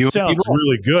 That sounds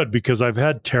really good because I've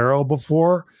had taro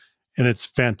before and it's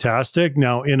fantastic.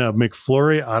 Now, in a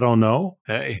McFlurry, I don't know.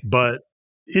 But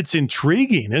it's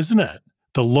intriguing, isn't it?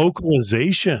 The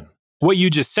localization. What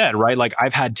you just said, right? Like,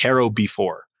 I've had taro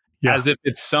before. As if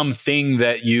it's something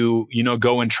that you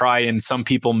go and try, and some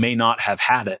people may not have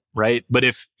had it, right? But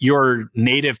if you're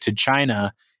native to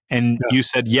China and you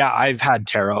said, yeah, I've had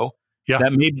taro,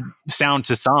 that may sound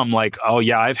to some like, oh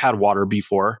yeah, I've had water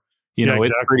before. Exactly.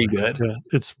 It's pretty good. Yeah.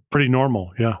 It's pretty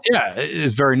normal. Yeah. Yeah,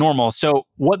 it's very normal. So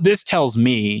what this tells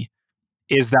me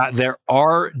is that there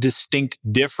are distinct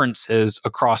differences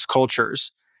across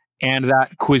cultures, and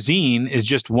that cuisine is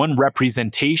just one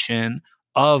representation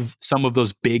of some of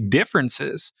those big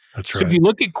differences. That's right. So if you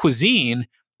look at cuisine,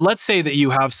 let's say that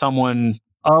you have someone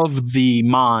of the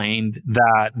mind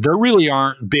that there really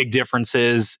aren't big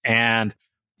differences, and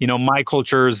my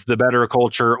culture is the better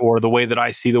culture, or the way that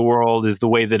I see the world is the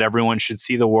way that everyone should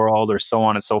see the world, or so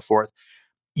on and so forth.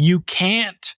 You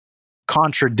can't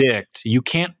contradict, you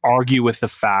can't argue with the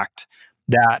fact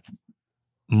that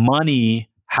money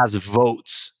has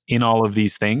votes in all of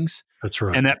these things, That's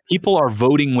right. and that people are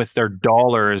voting with their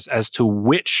dollars as to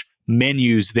which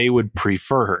menus they would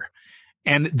prefer.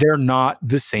 And they're not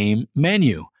the same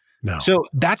menu. No. So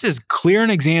that's as clear an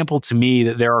example to me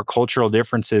that there are cultural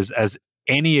differences as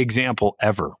any example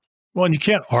ever. Well, and you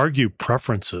can't argue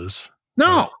preferences.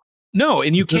 No, no.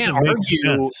 And you It can't doesn't make argue,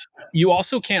 sense. you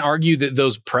also can't argue that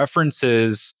those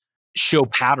preferences show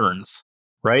patterns,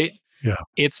 right? Yeah.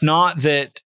 It's not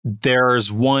that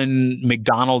there's one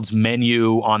McDonald's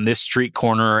menu on this street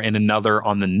corner and another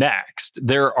on the next.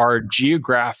 There are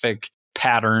geographic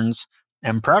patterns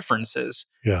and preferences,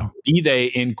 Yeah. be they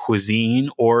in cuisine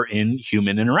or in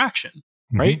human interaction,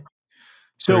 right? Mhm.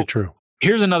 So Very true.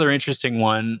 here's another interesting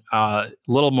one, a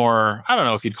little more, I don't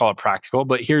know if you'd call it practical,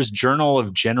 but here's Journal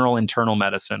of General Internal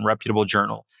Medicine, reputable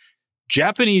journal.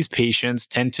 Japanese patients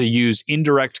tend to use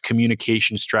indirect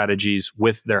communication strategies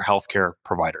with their healthcare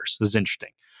providers. This is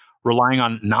interesting. Relying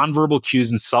on nonverbal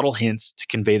cues and subtle hints to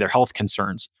convey their health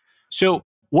concerns. So,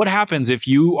 what happens if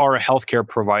you are a healthcare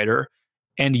provider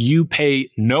and you pay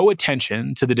no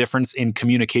attention to the difference in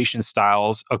communication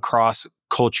styles across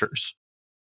cultures?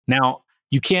 Now,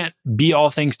 you can't be all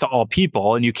things to all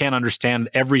people, and you can't understand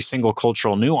every single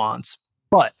cultural nuance.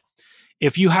 But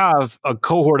if you have a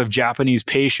cohort of Japanese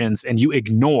patients and you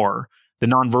ignore the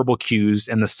nonverbal cues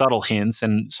and the subtle hints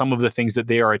and some of the things that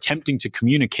they are attempting to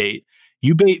communicate,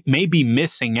 you may be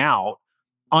missing out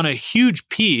on a huge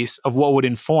piece of what would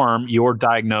inform your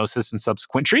diagnosis and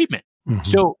subsequent treatment. Mhm.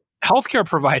 So, healthcare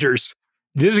providers,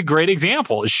 this is a great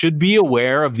example, should be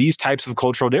aware of these types of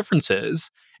cultural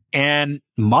differences and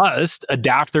must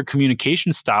adapt their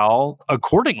communication style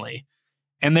accordingly.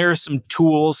 And there are some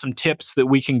tools, some tips that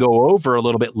we can go over a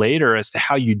little bit later as to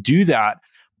how you do that.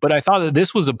 But I thought that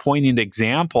this was a poignant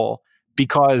example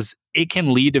because it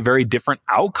can lead to very different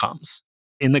outcomes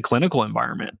in the clinical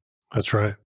environment. That's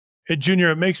right. Hey, Junior,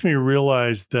 it makes me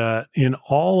realize that in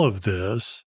all of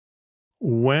this,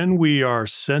 when we are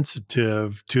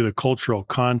sensitive to the cultural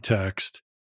context,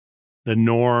 the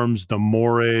norms, the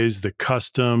mores, the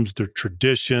customs, the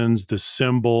traditions, the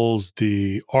symbols,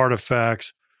 the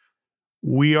artifacts,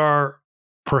 we are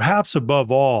perhaps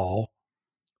above all,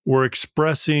 we're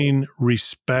expressing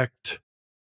respect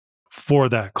for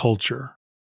that culture.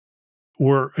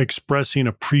 We're expressing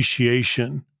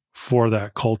appreciation for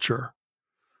that culture.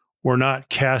 We're not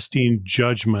casting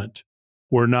judgment.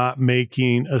 We're not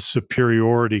making a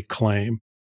superiority claim.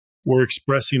 We're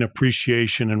expressing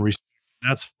appreciation and respect.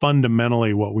 That's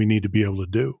fundamentally what we need to be able to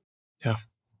do. Yeah,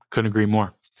 couldn't agree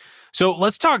more. So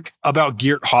let's talk about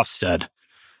Geert Hofstede.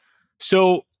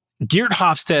 So Geert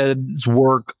Hofstede's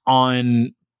work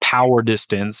on power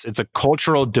distance, it's a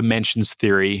cultural dimensions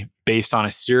theory based on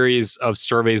a series of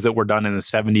surveys that were done in the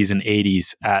 70s and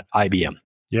 80s at IBM.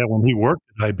 Yeah, when he worked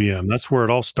at IBM, that's where it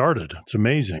all started. It's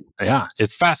amazing. Yeah,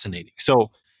 it's fascinating.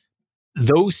 So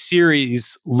those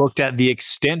series looked at the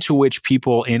extent to which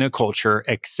people in a culture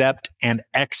accept and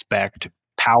expect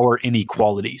power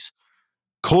inequalities.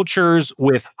 Cultures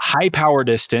with high power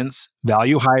distance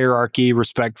value hierarchy,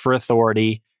 respect for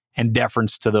authority, and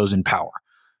deference to those in power.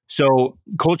 So,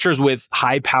 cultures with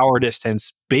high power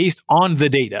distance, based on the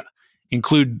data,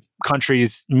 include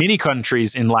many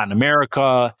countries in Latin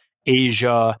America,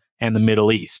 Asia, and the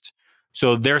Middle East.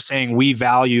 So, they're saying we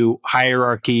value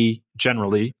hierarchy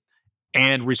generally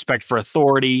and respect for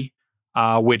authority,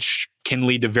 which can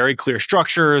lead to very clear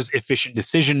structures, efficient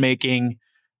decision making,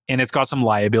 and it's got some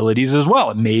liabilities as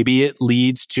well. Maybe it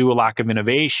leads to a lack of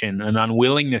innovation, an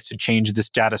unwillingness to change the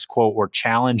status quo or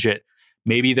challenge it.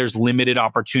 Maybe there's limited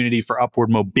opportunity for upward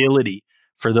mobility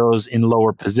for those in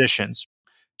lower positions.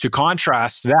 To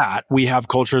contrast that, we have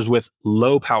cultures with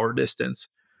low power distance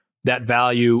that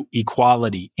value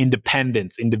equality,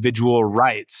 independence, individual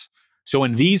rights. So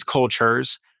in these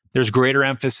cultures, there's greater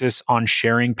emphasis on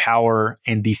sharing power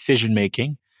and decision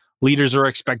making. Leaders are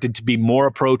expected to be more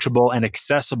approachable and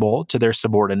accessible to their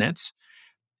subordinates.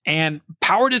 And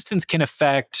power distance can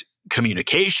affect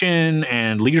communication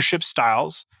and leadership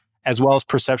styles, as well as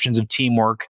perceptions of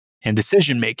teamwork and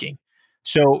decision making.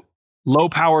 So, low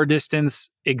power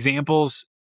distance examples: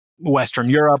 Western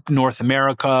Europe, North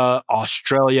America,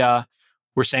 Australia.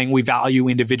 We're saying we value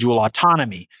individual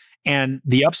autonomy. And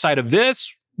the upside of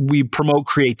this, we promote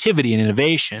creativity and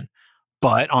innovation.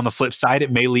 But on the flip side,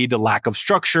 it may lead to lack of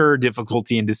structure,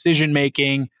 difficulty in decision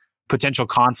making, potential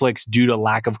conflicts due to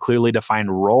lack of clearly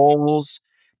defined roles.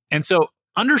 And so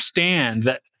understand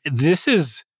that this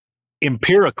is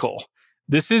empirical.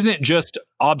 This isn't just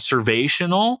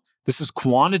observational. This is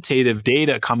quantitative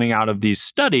data coming out of these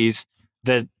studies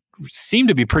that seem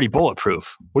to be pretty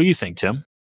bulletproof. What do you think, Tim?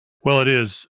 Well, it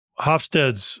is.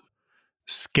 Hofstede's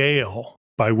scale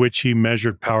by which he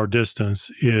measured power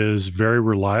distance is very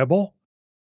reliable.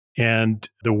 And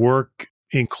the work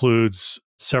includes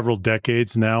several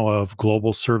decades now of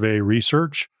global survey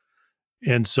research.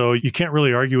 And so you can't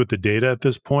really argue with the data at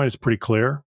this point. It's pretty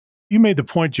clear. You made the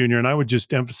point, Junior, and I would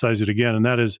just emphasize it again, and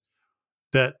that is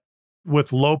that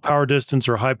with low power distance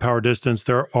or high power distance,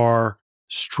 there are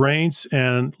strengths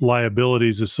and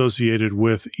liabilities associated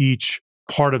with each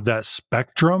part of that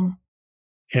spectrum.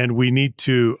 And we need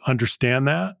to understand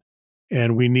that.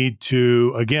 And we need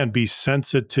to, again, be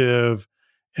sensitive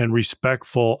and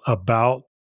respectful about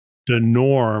the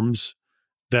norms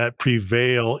that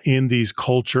prevail in these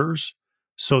cultures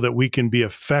so that we can be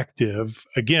effective.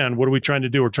 Again, what are we trying to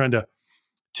do? We're trying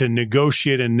to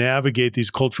negotiate and navigate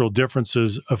these cultural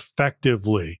differences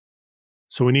effectively.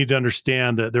 So we need to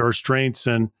understand that there are strengths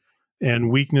and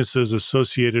weaknesses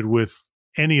associated with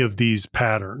any of these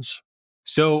patterns.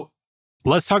 So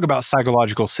let's talk about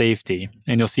psychological safety,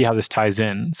 and you'll see how this ties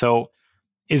in. So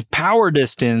is power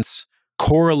distance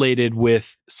correlated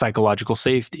with psychological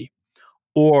safety?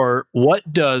 Or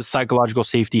what does psychological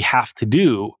safety have to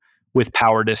do with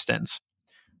power distance?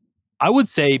 I would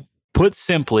say, put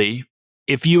simply,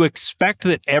 if you expect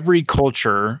that every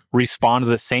culture respond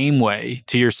the same way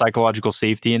to your psychological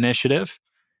safety initiative,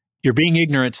 you're being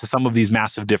ignorant to some of these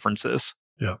massive differences.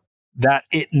 Yeah. That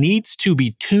it needs to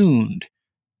be tuned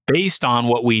based on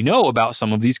what we know about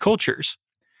some of these cultures.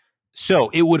 So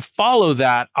it would follow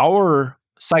that our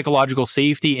psychological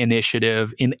safety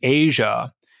initiative in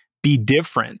Asia be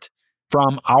different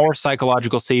from our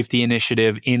psychological safety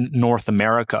initiative in North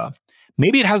America.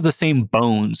 Maybe it has the same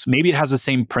bones, maybe it has the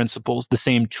same principles, the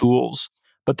same tools,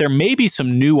 but there may be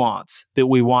some nuance that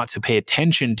we want to pay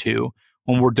attention to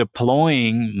when we're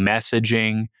deploying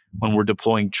messaging, when we're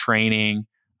deploying training,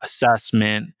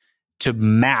 assessment to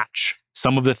match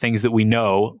some of the things that we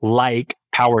know, like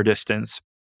power distance.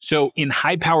 So in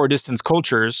high power distance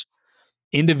cultures,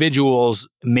 individuals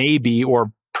may be,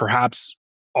 or perhaps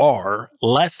are,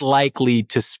 less likely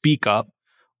to speak up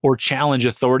or challenge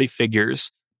authority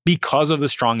figures because of the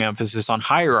strong emphasis on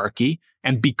hierarchy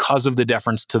and because of the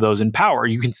deference to those in power.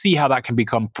 You can see how that can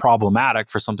become problematic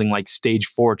for something like stage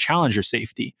 4 challenger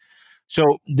safety.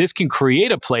 So this can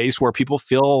create a place where people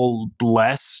feel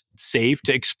less safe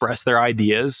to express their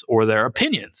ideas or their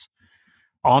opinions.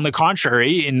 On the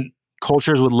contrary, in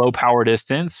cultures with low power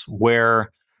distance,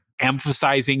 where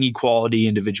emphasizing equality,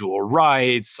 individual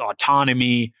rights,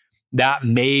 autonomy, that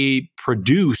may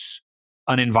produce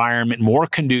an environment more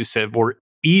conducive or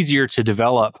easier to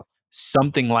develop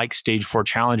something like stage 4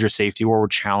 challenger safety, where we're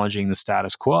challenging the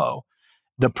status quo.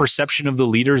 The perception of the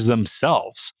leaders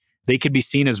themselves, they could be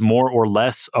seen as more or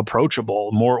less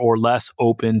approachable, more or less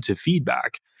open to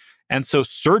feedback. And so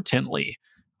certainly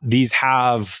these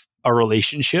have a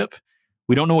relationship.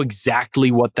 We don't know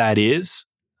exactly what that is,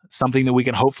 something that we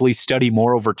can hopefully study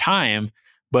more over time,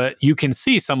 but you can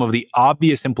see some of the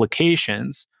obvious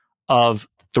implications of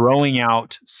throwing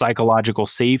out psychological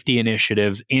safety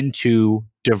initiatives into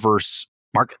diverse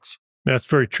markets. That's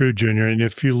very true, Junior. And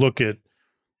if you look at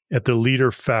the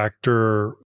leader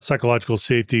factor, psychological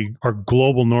safety, our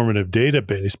global normative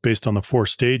database based on the 4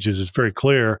 stages, is very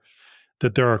clear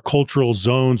that there are cultural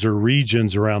zones or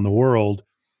regions around the world.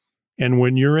 And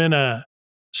when you're in a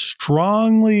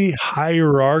strongly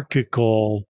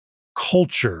hierarchical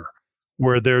culture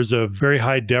where there's a very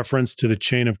high deference to the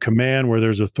chain of command, where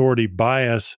there's authority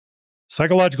bias,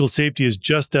 psychological safety is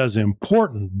just as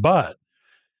important. But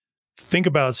think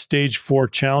about stage 4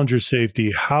 challenger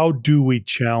safety. How do we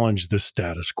challenge the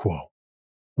status quo?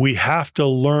 We have to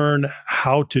learn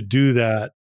how to do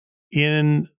that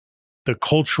in the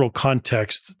cultural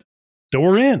context that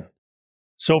we're in.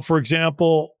 So, for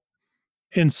example,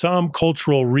 in some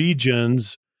cultural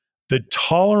regions, the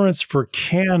tolerance for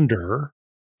candor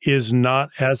is not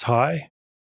as high.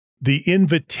 The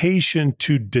invitation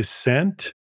to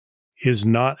dissent is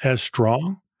not as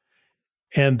strong.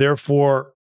 And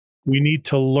therefore, we need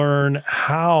to learn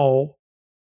how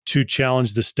to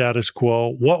challenge the status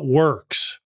quo. What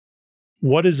works?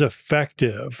 What is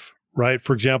effective, right?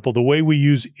 For example, the way we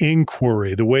use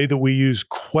inquiry, the way that we use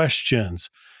questions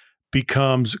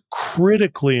becomes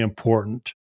critically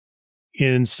important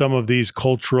in some of these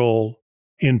cultural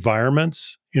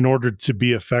environments in order to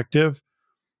be effective.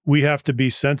 we have to be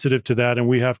sensitive to that, and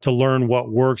we have to learn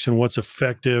what works and what's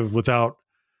effective without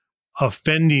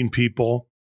offending people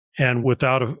and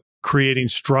without creating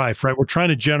strife, right? We're trying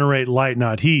to generate light,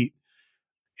 not heat.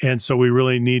 And so we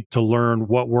really need to learn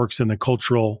what works in the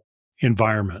cultural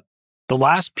environment. The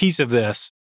last piece of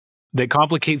this that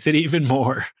complicates it even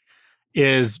more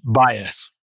is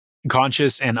bias,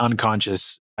 conscious and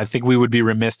unconscious. I think we would be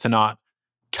remiss to not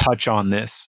touch on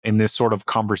this in this sort of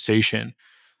conversation.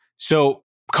 So,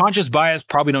 conscious bias,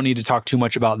 probably don't need to talk too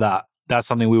much about that. That's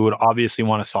something we would obviously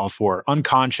want to solve for.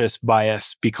 Unconscious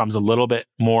bias becomes a little bit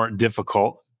more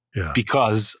difficult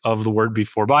because of the word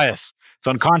before bias. It's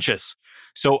unconscious.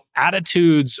 So,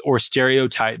 attitudes or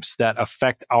stereotypes that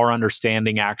affect our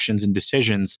understanding, actions, and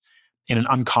decisions in an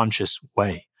unconscious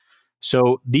way.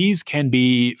 So these can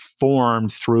be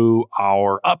formed through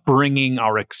our upbringing,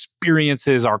 our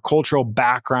experiences, our cultural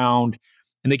background,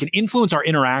 and they can influence our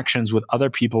interactions with other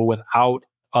people without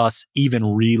us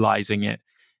even realizing it.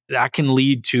 That can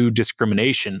lead to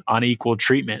discrimination, unequal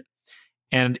treatment.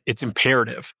 And it's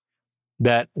imperative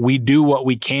that we do what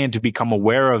we can to become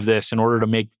aware of this in order to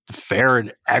make fair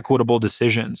and equitable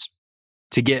decisions,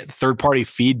 to get third-party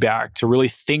feedback, to really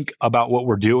think about what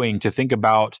we're doing, to think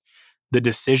about the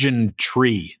decision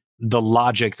tree, the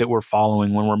logic that we're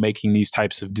following when we're making these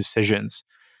types of decisions.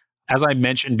 As I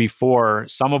mentioned before,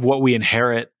 some of what we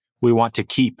inherit, we want to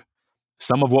keep.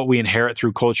 Some of what we inherit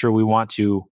through culture, we want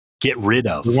to get rid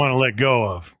of. We want to let go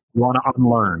of. We want to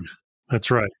unlearn. That's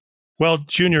right. Well,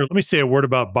 Junior, let me say a word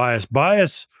about bias.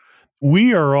 Bias,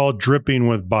 we are all dripping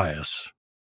with bias.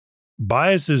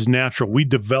 Bias is natural. We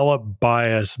develop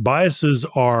bias. Biases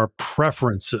are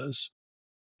preferences.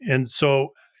 And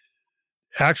so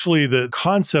actually, the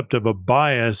concept of a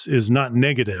bias is not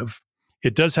negative.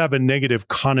 It does have a negative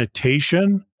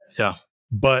connotation. Yeah.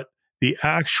 But the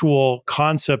actual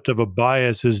concept of a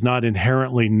bias is not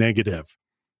inherently negative.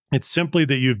 It's simply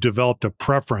that you've developed a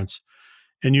preference,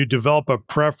 and you develop a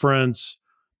preference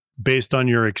based on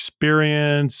your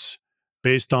experience,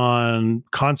 based on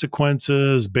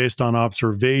consequences, based on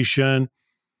observation.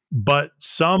 But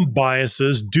some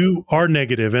biases are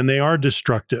negative, and they are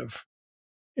destructive,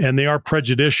 and they are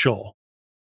prejudicial,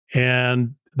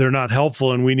 and they're not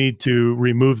helpful, and we need to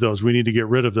remove those. We need to get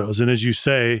rid of those. And as you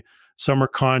say, some are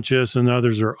conscious and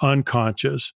others are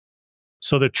unconscious.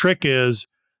 So the trick is,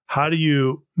 how do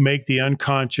you make the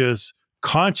unconscious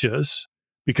conscious?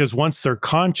 Because once they're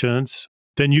conscious,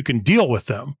 then you can deal with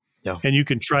them and you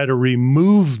can try to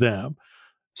remove them.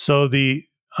 So the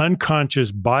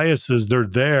unconscious biases, they're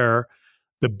there.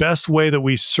 The best way that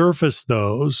we surface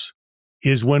those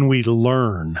is when we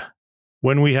learn,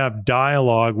 when we have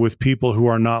dialogue with people who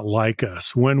are not like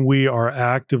us, when we are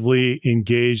actively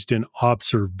engaged in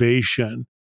observation,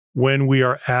 when we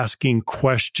are asking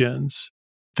questions.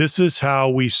 This is how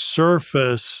we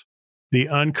surface the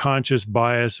unconscious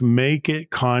bias, make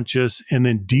it conscious, and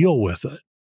then deal with it.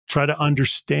 Try to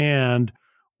understand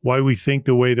why we think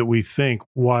the way that we think,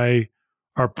 why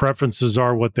our preferences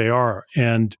are what they are,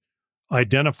 and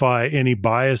identify any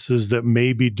biases that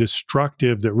may be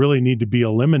destructive that really need to be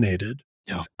eliminated.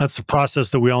 Yeah. That's the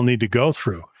process that we all need to go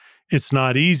through. It's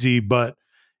not easy, but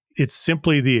it's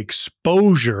simply the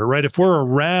exposure, right?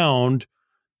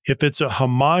 If it's a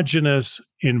homogenous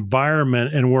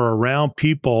environment and we're around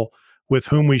people with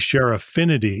whom we share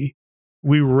affinity,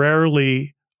 we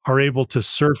rarely are able to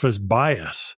surface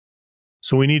bias.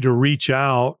 So we need to reach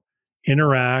out,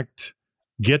 interact,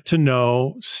 get to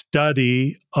know,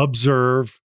 study,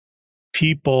 observe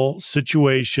people,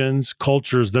 situations,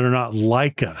 cultures that are not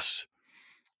like us.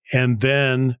 And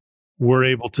then we're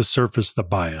able to surface the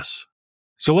bias.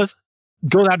 So let's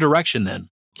go that direction then.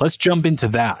 Let's jump into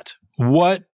that.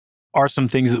 What are some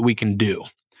things that we can do?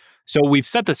 So we've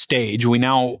set the stage. We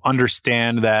now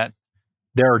understand that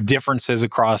there are differences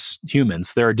across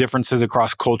humans. There are differences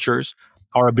across cultures.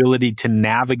 Our ability to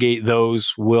navigate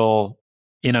those will,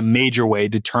 in a major way,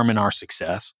 determine our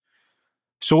success.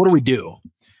 So what do we do?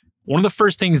 One of the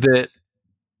first things that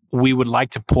we would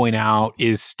like to point out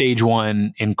is stage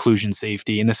one, inclusion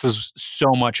safety. And this is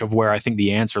so much of where I think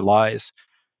the answer lies.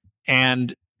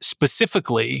 And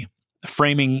specifically,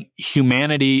 framing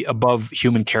humanity above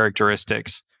human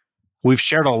characteristics. We've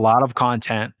shared a lot of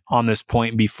content on this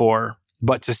point before,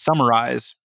 but to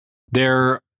summarize,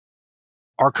 there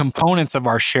are components of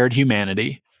our shared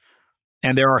humanity,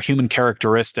 and there are human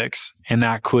characteristics. And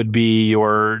that could be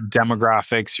your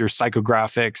demographics, your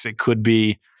psychographics. It could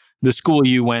be the school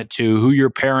you went to, who your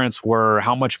parents were,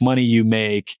 how much money you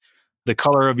make, the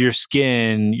color of your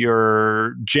skin,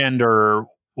 your gender,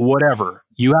 whatever.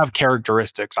 You have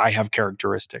characteristics. I have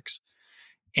characteristics.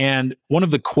 And one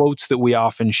of the quotes that we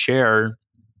often share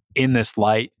in this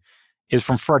light is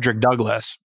from Frederick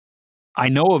Douglass. I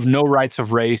know of no rights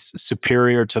of race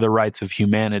superior to the rights of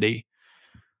humanity.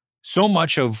 So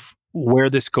much of where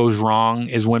this goes wrong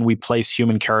is when we place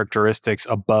human characteristics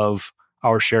above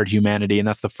our shared humanity. And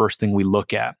that's the first thing we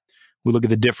look at. We look at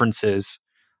the differences.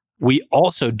 We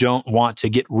also don't want to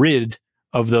get rid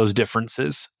of those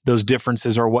differences. Those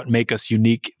differences are what make us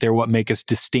unique. They're what make us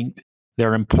distinct.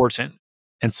 They're important.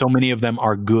 And so many of them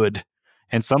are good.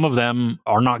 And some of them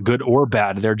are not good or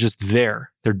bad. They're just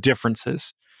there. They're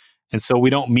differences. And so we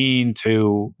don't mean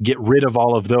to get rid of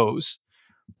all of those.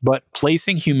 But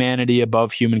placing humanity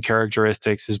above human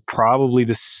characteristics is probably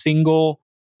the single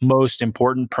most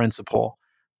important principle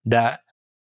that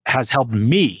has helped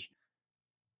me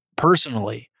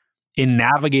personally in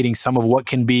navigating some of what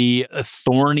can be a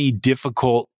thorny,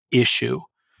 difficult issue.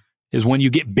 Is when you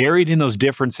get buried in those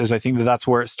differences, I think that's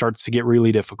where it starts to get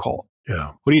really difficult.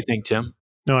 Yeah. What do you think, Tim?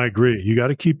 No, I agree. You got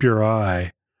to keep your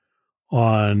eye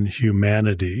on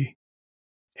humanity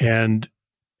and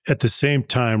at the same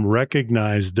time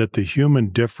recognize that the human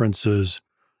differences,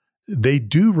 they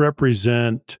do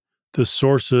represent the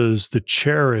sources, the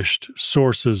cherished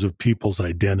sources of people's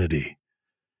identity.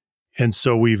 And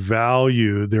so we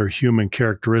value their human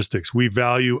characteristics. We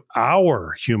value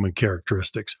our human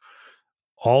characteristics.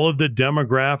 All of the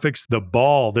demographics,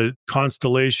 the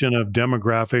constellation of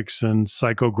demographics and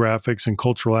psychographics and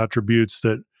cultural attributes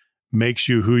that makes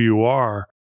you who you are,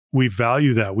 we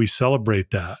value that. We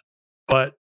celebrate that.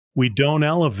 But we don't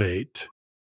elevate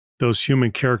those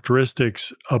human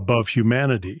characteristics above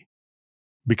humanity.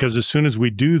 Because as soon as we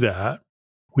do that,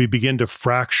 we begin to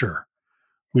fracture.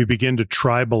 We begin to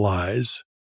tribalize.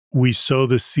 We sow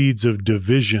the seeds of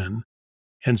division.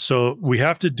 And so we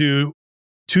have to do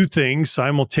two things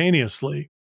simultaneously.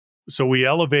 So we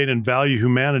elevate and value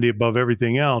humanity above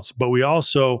everything else, but we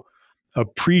also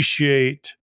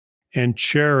appreciate and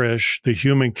cherish the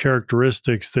human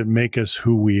characteristics that make us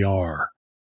who we are.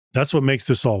 That's what makes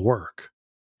this all work.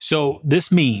 So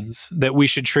this means that we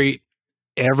should treat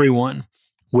everyone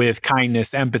with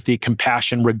kindness, empathy,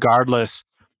 compassion, regardless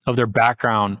of their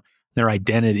background, their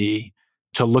identity,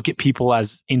 to look at people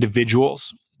as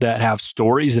individuals that have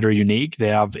stories that are unique, they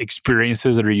have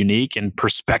experiences that are unique and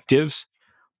perspectives,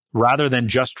 rather than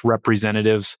just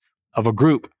representatives of a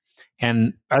group.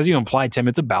 And as you implied, Tim,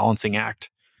 it's a balancing act.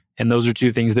 And those are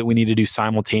two things that we need to do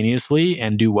simultaneously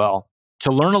and do well.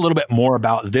 To learn a little bit more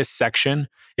about this section,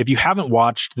 if you haven't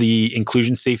watched the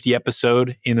inclusion safety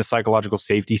episode in the psychological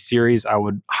safety series, I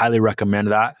would highly recommend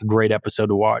that. A great episode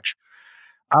to watch.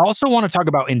 I also want to talk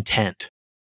about intent.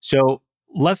 So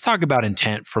let's talk about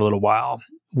intent for a little while.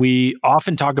 We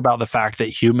often talk about the fact that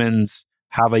humans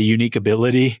have a unique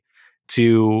ability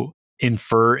to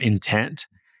infer intent.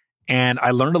 And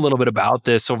I learned a little bit about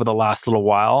this over the last little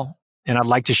while. And I'd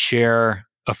like to share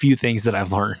a few things that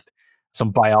I've learned.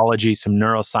 Some biology, some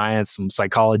neuroscience, some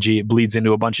psychology. It bleeds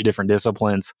into a bunch of different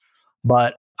disciplines.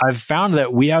 But I've found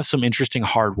that we have some interesting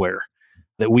hardware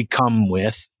that we come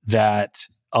with that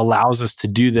allows us to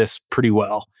do this pretty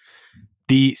well.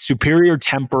 The superior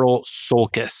temporal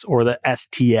sulcus, or the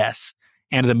STS,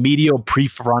 and the medial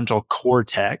prefrontal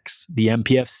cortex, the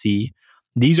MPFC,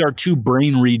 these are two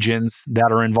brain regions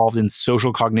that are involved in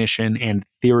social cognition and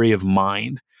theory of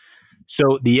mind.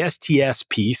 So the STS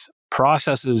piece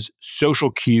processes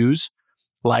social cues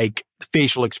like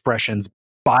facial expressions,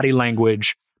 body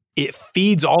language. It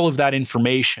feeds all of that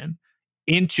information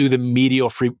into the medial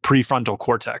prefrontal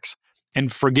cortex. And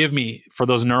forgive me for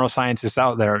those neuroscientists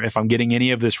out there if I'm getting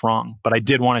any of this wrong, but I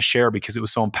did want to share because it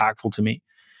was so impactful to me.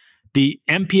 The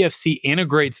MPFC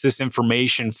integrates this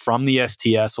information from the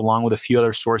STS along with a few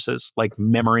other sources like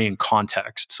memory and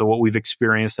context. So what we've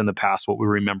experienced in the past, what we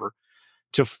remember,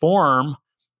 to form,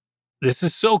 this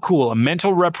is so cool, a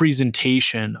mental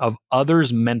representation of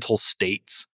others' mental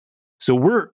states. So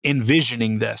we're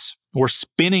envisioning this. We're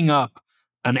spinning up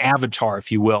an avatar,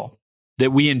 if you will,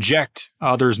 that we inject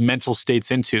others' mental states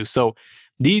into. So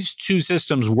these two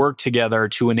systems work together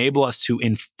to enable us to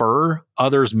infer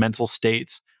others' mental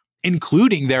states,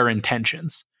 including their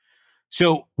intentions.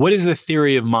 So what is the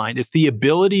theory of mind? It's the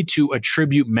ability to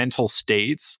attribute mental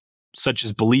states, such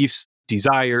as beliefs,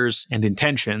 desires, and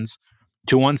intentions,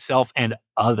 to oneself and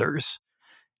others.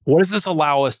 What does this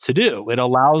allow us to do? It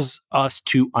allows us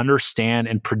to understand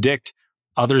and predict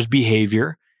others'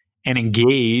 behavior and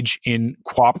engage in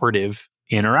cooperative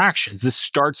interactions. This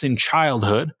starts in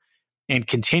childhood and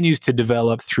continues to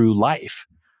develop through life.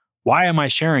 Why am I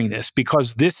sharing this?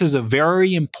 Because this is a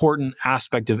very important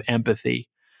aspect of empathy,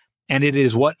 and it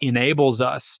is what enables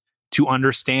us to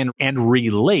understand and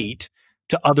relate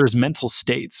to others' mental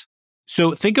states.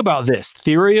 So think about this.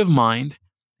 Theory of mind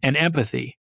and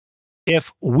empathy.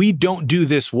 If we don't do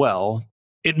this well,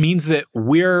 it means that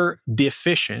we're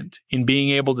deficient in being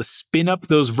able to spin up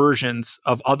those versions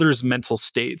of others' mental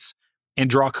states and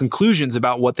draw conclusions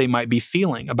about what they might be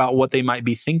feeling, about what they might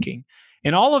be thinking.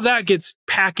 And all of that gets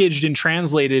packaged and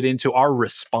translated into our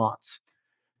response.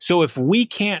 So if we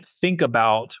can't think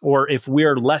about, or if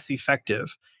we're less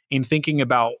effective in thinking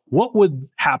about what would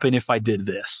happen if I did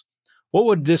this? What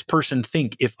would this person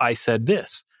think if I said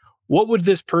this? What would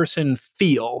this person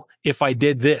feel if I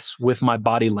did this with my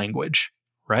body language,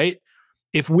 right?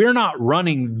 If we're not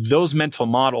running those mental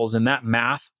models and that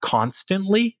math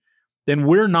constantly, then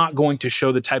we're not going to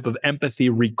show the type of empathy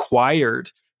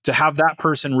required to have that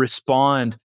person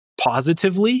respond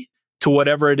positively to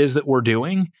whatever it is that we're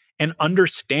doing and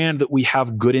understand that we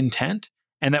have good intent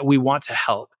and that we want to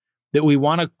help, that we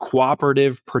want a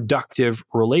cooperative, productive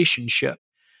relationship.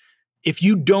 If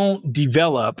you don't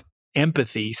develop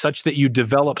empathy such that you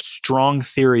develop strong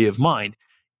theory of mind,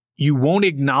 you won't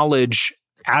acknowledge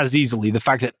as easily the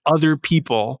fact that other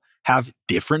people have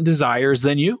different desires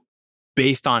than you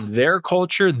based on their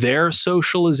culture, their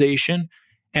socialization,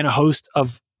 and a host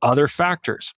of other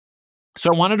factors.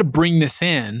 So I wanted to bring this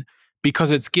in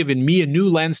because it's given me a new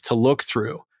lens to look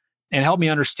through and help me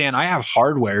understand I have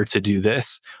hardware to do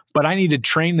this, but I need to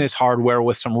train this hardware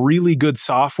with some really good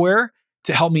software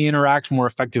to help me interact more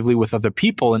effectively with other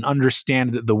people and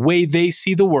understand that the way they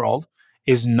see the world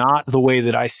is not the way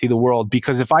that I see the world.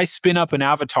 Because if I spin up an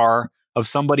avatar of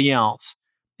somebody else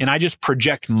and I just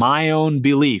project my own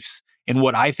beliefs in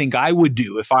what I think I would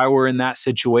do if I were in that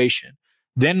situation,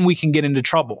 then we can get into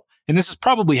trouble. And this has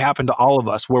probably happened to all of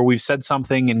us where we've said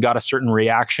something and got a certain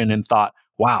reaction and thought,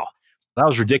 wow, that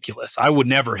was ridiculous. I would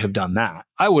never have done that.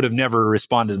 I would have never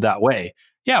responded that way.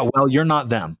 Yeah, well, you're not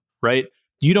them, right?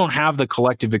 You don't have the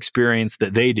collective experience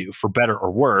that they do, for better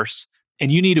or worse.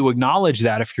 And you need to acknowledge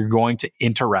that if you're going to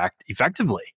interact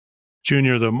effectively.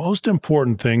 Junior, the most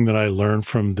important thing that I learned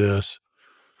from this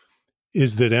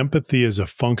is that empathy is a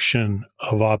function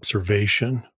of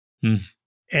observation. Mm.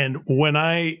 And when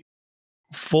I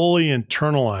fully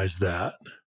internalize that,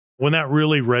 when that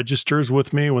really registers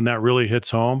with me, when that really hits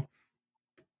home,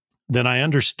 then I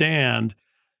understand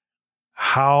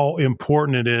how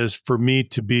important it is for me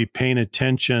to be paying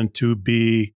attention, to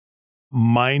be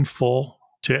mindful,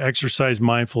 to exercise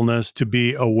mindfulness, to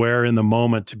be aware in the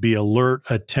moment, to be alert,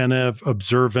 attentive,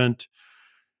 observant.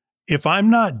 If I'm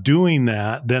not doing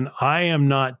that, then I am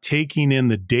not taking in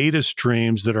the data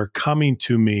streams that are coming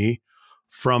to me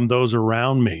from those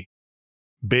around me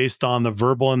based on the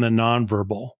verbal and the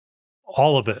nonverbal,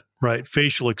 all of it, right?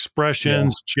 Facial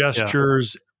expressions,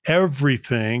 gestures,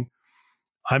 everything.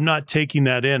 I'm not taking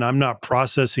that in. I'm not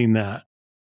processing that.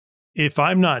 If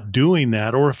I'm not doing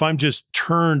that, or if I'm just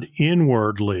turned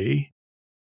inwardly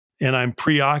and I'm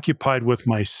preoccupied with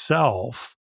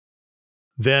myself,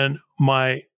 then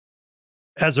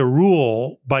as a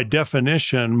rule, by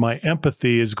definition, my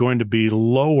empathy is going to be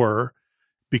lower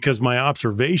because my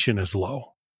observation is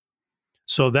low.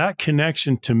 So that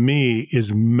connection to me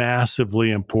is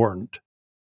massively important.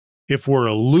 If we're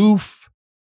aloof,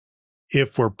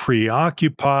 if we're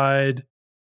preoccupied,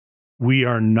 we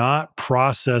are not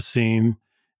processing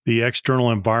the external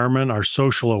environment. Our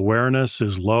social awareness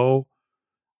is low.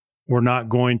 We're not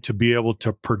going to be able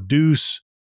to produce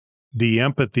the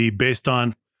empathy based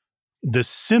on the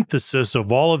synthesis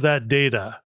of all of that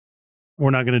data.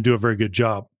 We're not going to do a very good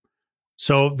job.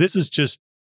 So this is just,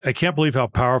 I can't believe how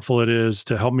powerful it is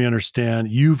to help me understand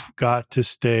you've got to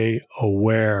stay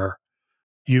aware.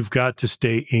 You've got to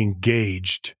stay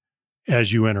engaged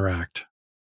as you interact.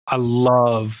 I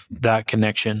love that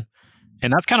connection.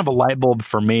 And that's kind of a light bulb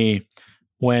for me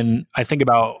when I think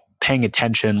about paying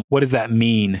attention. What does that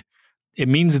mean? It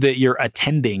means that you're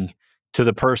attending to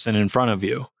the person in front of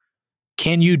you.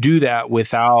 Can you do that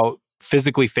without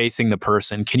physically facing the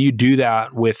person? Can you do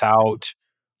that without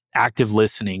active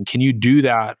listening? Can you do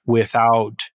that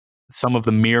without some of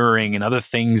the mirroring and other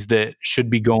things that should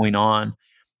be going on?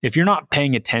 If you're not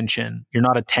paying attention, you're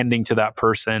not attending to that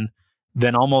person,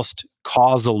 then almost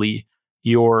causally,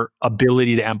 your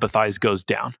ability to empathize goes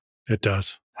down. It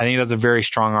does. I think that's a very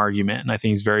strong argument, and I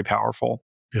think it's very powerful.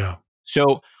 Yeah.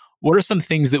 So, what are some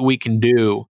things that we can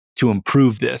do to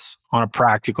improve this on a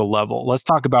practical level? Let's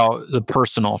talk about the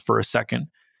personal for a second.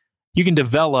 You can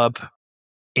develop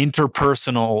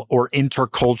interpersonal or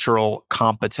intercultural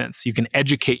competence. You can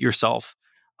educate yourself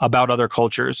about other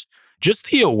cultures.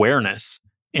 Just the awareness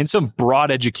and some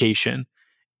broad education,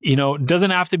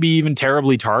 doesn't have to be even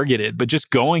terribly targeted, but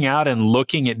just going out and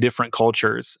looking at different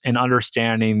cultures and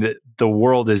understanding that the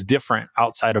world is different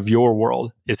outside of your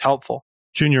world is helpful.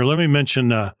 Junior, let me mention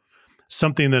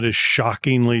something that is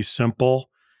shockingly simple,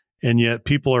 and yet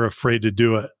people are afraid to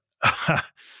do it.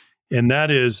 And that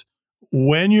is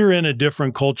when you're in a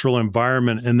different cultural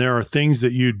environment and there are things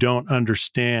that you don't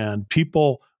understand,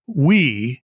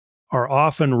 we are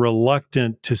often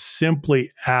reluctant to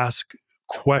simply ask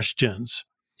questions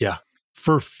Yeah.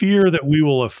 for fear that we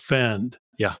will offend.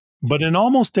 Yeah. But in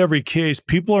almost every case,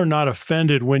 people are not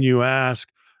offended when you ask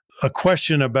a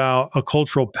question about a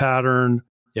cultural pattern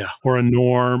Yeah. or a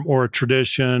norm or a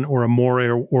tradition or a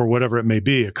mores or whatever it may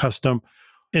be, a custom.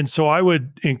 And so I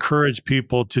would encourage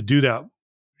people to do that.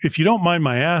 If you don't mind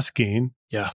my asking,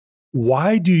 Yeah.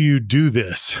 why do you do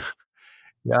this?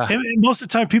 Yeah. And most of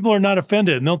the time, people are not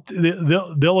offended, and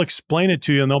they'll explain it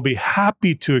to you, and they'll be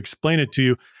happy to explain it to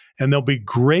you, and they'll be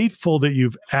grateful that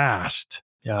you've asked.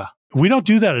 Yeah. We don't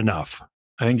do that enough.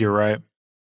 I think you're right.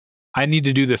 I need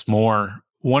to do this more.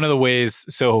 One of the ways,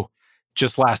 so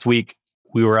just last week,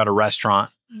 we were at a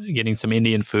restaurant getting some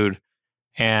Indian food,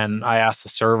 and I asked the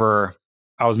server,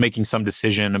 I was making some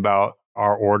decision about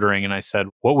our ordering, and I said,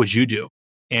 "What would you do?"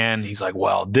 And he's like,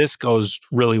 "Well, this goes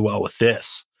really well with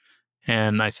this."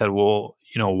 And I said, "Well,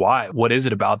 why? What is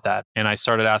it about that?" And I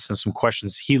started asking some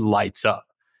questions. He lights up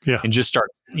Yeah. and just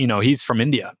starts, he's from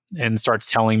India and starts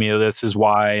telling me this is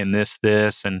why and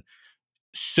this. And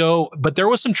so, but there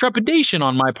was some trepidation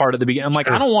on my part at the beginning. I'm like,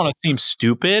 I Sure. don't want to seem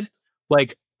stupid.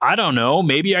 Like, I don't know.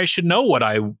 Maybe I should know what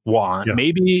I want. Yeah.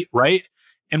 Maybe, right?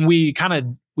 And we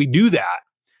do that.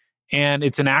 And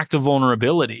it's an act of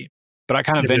vulnerability. But I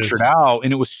kind of It ventured is. out,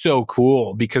 and it was so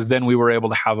cool because then we were able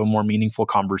to have a more meaningful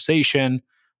conversation.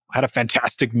 I had a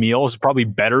fantastic meal. It was probably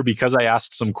better because I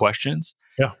asked some questions.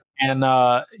 Yeah. And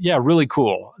really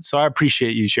cool. So I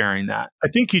appreciate you sharing that. I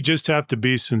think you just have to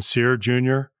be sincere,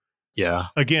 Junior. Yeah.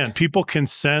 Again, people can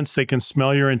sense, they can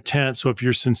smell your intent. So if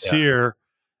you're sincere,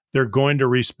 they're going to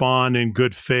respond in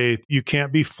good faith. You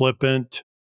can't be flippant.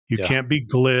 You can't be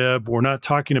glib. We're not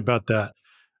talking about that.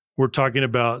 We're talking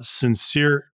about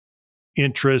sincere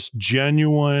interest,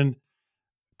 genuine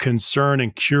concern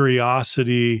and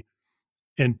curiosity.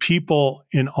 And people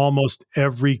in almost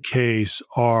every case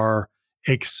are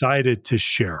excited to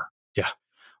share. Yeah.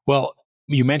 Well,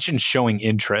 you mentioned showing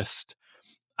interest.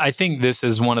 I think this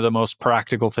is one of the most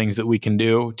practical things that we can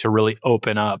do to really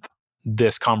open up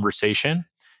this conversation,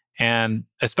 and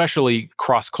especially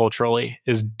cross-culturally,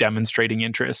 is demonstrating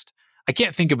interest. I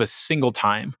can't think of a single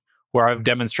time where I've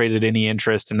demonstrated any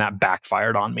interest and that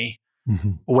backfired on me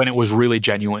when it was really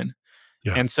genuine.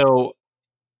 Yeah. And so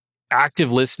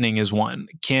active listening is one.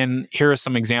 Here are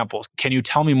some examples. Can you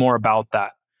tell me more about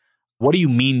that? What do you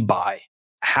mean by?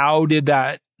 How did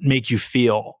that make you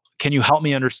feel? Can you help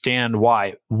me understand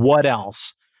why? What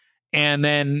else? And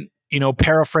then,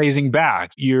 paraphrasing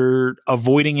back, you're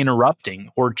avoiding interrupting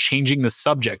or changing the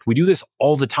subject. We do this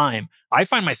all the time. I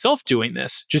find myself doing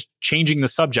this, just changing the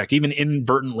subject, even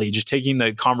inadvertently, just taking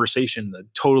the conversation a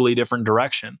totally different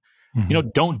direction.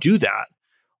 Don't do that.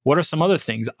 What are some other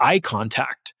things? Eye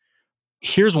contact.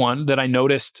 Here's one that I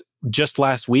noticed just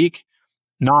last week: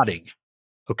 nodding.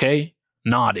 Okay?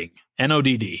 Nodding.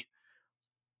 NODD.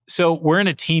 So we're in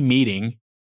a team meeting,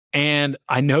 and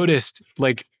I noticed,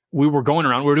 we were going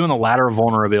around, we were doing the ladder of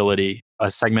vulnerability,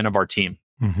 a segment of our team.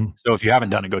 So if you haven't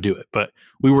done it, go do it. But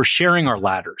we were sharing our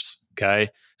ladders. Okay.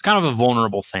 It's kind of a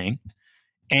vulnerable thing.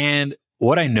 And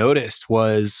what I noticed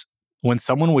was when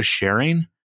someone was sharing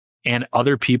and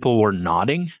other people were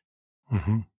nodding,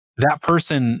 that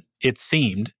person, it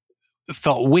seemed,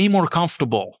 felt way more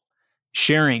comfortable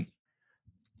sharing.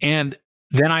 And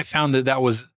then I found that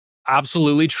was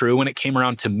absolutely true when it came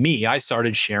around to me. I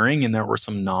started sharing and there were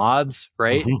some nods,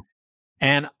 right?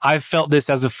 And I've felt this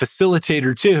as a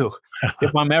facilitator too.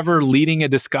 If I'm ever leading a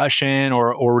discussion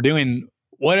or we're doing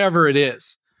whatever it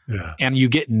is, and you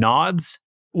get nods,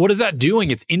 what is that doing?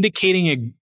 It's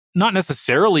indicating not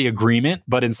necessarily agreement,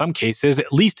 but in some cases,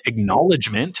 at least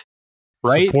acknowledgement,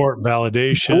 right? Support,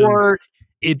 validation. Or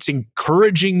it's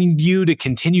encouraging you to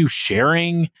continue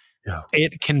sharing.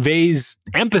 It conveys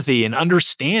empathy and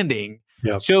understanding.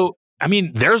 So,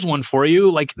 there's one for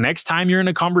you. Like, next time you're in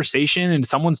a conversation and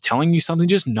someone's telling you something,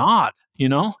 just nod,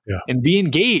 and be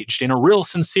engaged in a real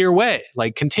sincere way.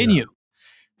 Like, continue.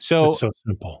 So it's so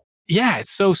simple. Yeah, it's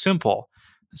so simple.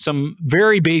 Some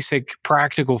very basic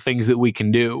practical things that we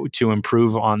can do to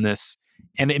improve on this.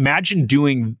 And imagine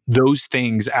doing those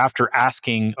things after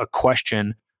asking a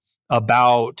question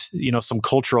about, some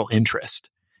cultural interest.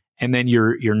 And then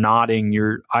you're nodding,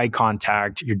 your eye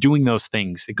contact, you're doing those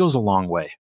things. It goes a long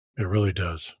way. It really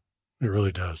does. It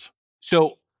really does.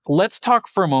 So let's talk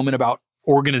for a moment about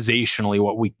organizationally,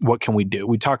 what can we do?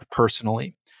 We talked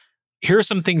personally. Here are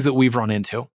some things that we've run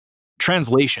into.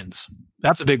 Translations.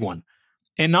 That's a big one.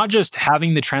 And not just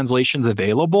having the translations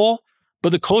available, but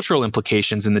the cultural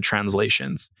implications in the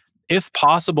translations. If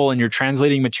possible, in your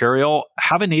translating material,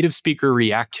 have a native speaker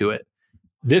react to it.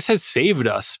 This has saved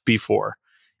us before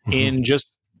in just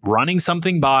running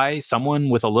something by someone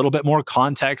with a little bit more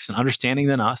context and understanding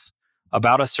than us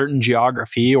about a certain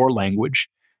geography or language.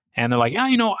 And they're like, yeah,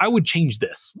 I would change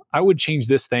this. I would change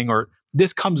this thing, or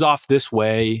this comes off this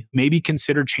way. Maybe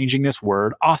consider changing this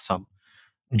word. Awesome.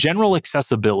 General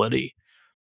accessibility.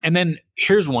 And then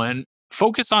here's one: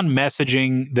 focus on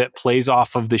messaging that plays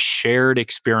off of the shared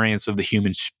experience of the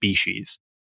human species,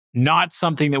 not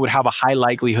something that would have a high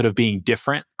likelihood of being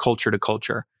different culture to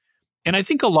culture. And I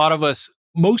think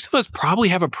most of us probably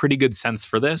have a pretty good sense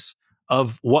for this,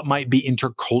 of what might be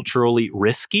interculturally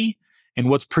risky and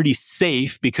what's pretty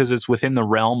safe because it's within the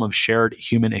realm of shared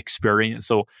human experience.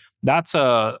 So that's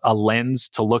a lens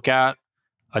to look at,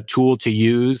 a tool to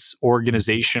use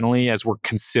organizationally as we're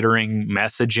considering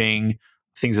messaging,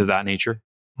 things of that nature.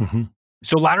 Mm-hmm.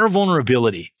 So lateral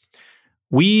vulnerability.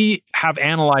 We have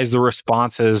analyzed the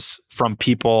responses from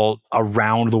people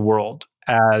around the world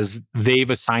as they've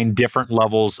assigned different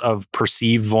levels of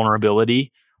perceived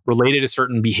vulnerability related to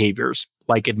certain behaviors,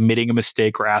 like admitting a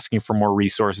mistake or asking for more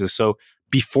resources. So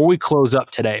before we close up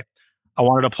today, I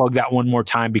wanted to plug that one more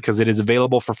time because it is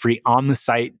available for free on the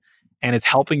site, and it's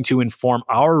helping to inform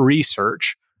our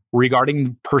research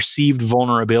regarding perceived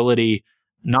vulnerability,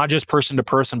 not just person to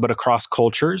person, but across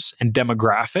cultures and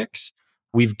demographics.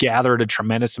 We've gathered a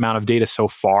tremendous amount of data so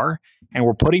far, and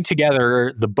we're putting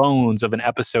together the bones of an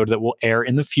episode that will air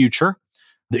in the future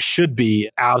that should be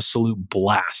absolute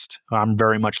blast. I'm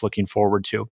very much looking forward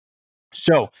to.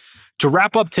 So, to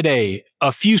wrap up today,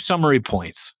 a few summary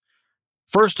points.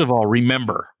 First of all,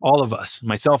 remember, all of us,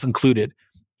 myself included,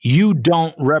 you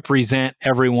don't represent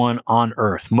everyone on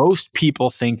Earth. Most people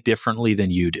think differently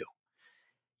than you do.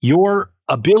 Your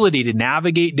ability to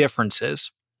navigate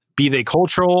differences, be they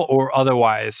cultural or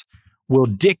otherwise, will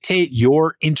dictate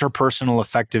your interpersonal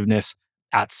effectiveness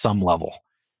at some level.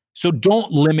 So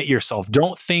don't limit yourself.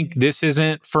 Don't think this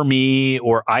isn't for me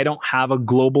or I don't have a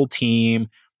global team.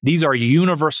 These are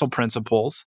universal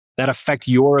principles that affect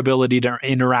your ability to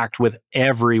interact with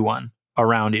everyone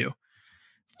around you.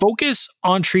 Focus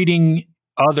on treating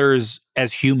others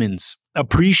as humans.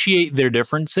 Appreciate their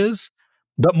differences,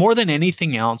 but more than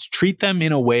anything else, treat them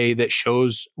in a way that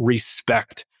shows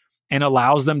respect and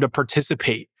allows them to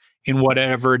participate in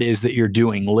whatever it is that you're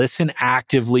doing. Listen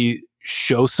actively,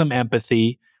 show some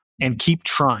empathy, and keep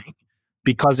trying,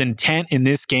 because intent in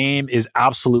this game is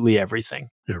absolutely everything.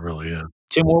 It really is.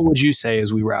 Tim, what would you say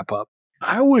as we wrap up?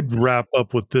 I would wrap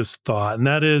up with this thought, and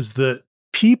that is that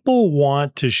people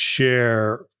want to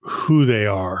share who they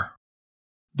are.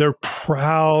 They're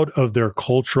proud of their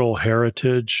cultural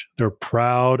heritage. They're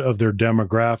proud of their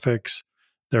demographics.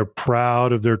 They're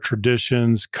proud of their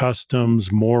traditions,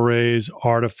 customs, mores,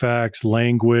 artifacts,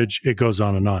 language. It goes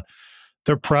on and on.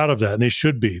 They're proud of that, and they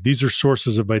should be. These are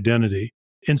sources of identity.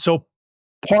 And so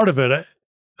part of it,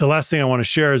 the last thing I want to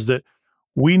share is that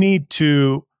we need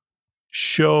to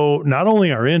show not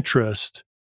only our interest,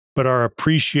 but our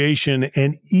appreciation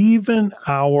and even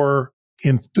our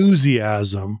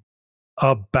enthusiasm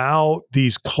about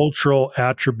these cultural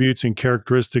attributes and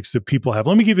characteristics that people have.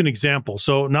 Let me give you an example.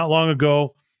 So not long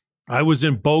ago, I was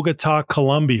in Bogota,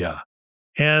 Colombia,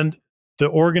 and the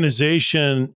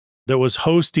organization that was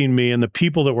hosting me and the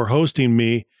people that were hosting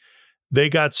me, they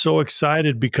got so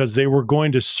excited because they were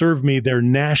going to serve me their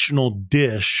national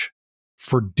dish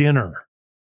for dinner.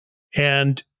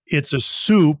 And it's a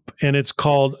soup, and it's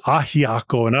called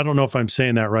ajiaco. And I don't know if I'm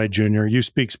saying that right, Junior. You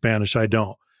speak Spanish. I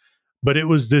don't. But it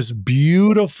was this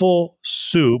beautiful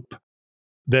soup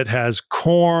that has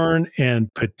corn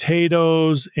and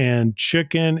potatoes and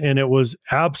chicken, and it was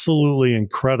absolutely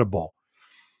incredible.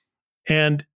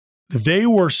 And they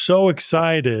were so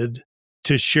excited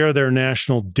to share their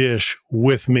national dish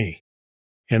with me.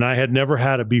 And I had never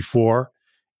had it before.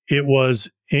 It was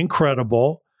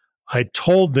incredible. I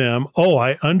told them, oh,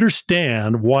 I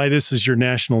understand why this is your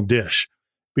national dish,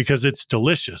 because it's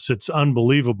delicious. It's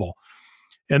unbelievable.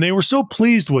 And they were so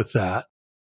pleased with that.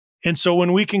 And so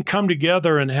when we can come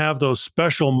together and have those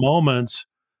special moments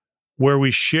where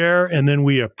we share and then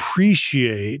we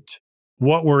appreciate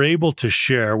what we're able to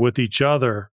share with each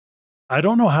other, I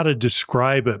don't know how to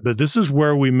describe it, but this is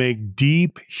where we make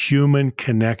deep human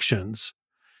connections.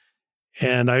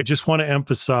 And I just want to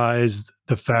emphasize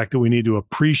the fact that we need to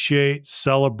appreciate,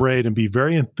 celebrate, and be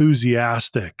very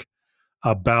enthusiastic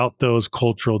about those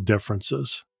cultural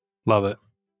differences. Love it.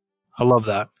 I love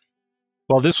that.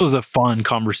 Well, this was a fun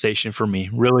conversation for me.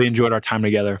 Really enjoyed our time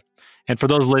together. And for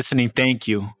those listening, thank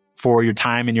you for your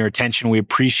time and your attention. We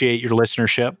appreciate your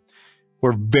listenership.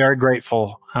 We're very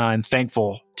grateful and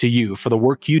thankful to you for the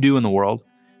work you do in the world,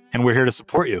 and we're here to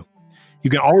support you. You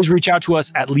can always reach out to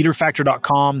us at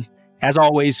leaderfactor.com. As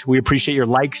always, we appreciate your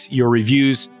likes, your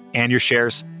reviews, and your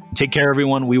shares. Take care,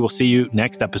 everyone. We will see you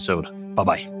next episode.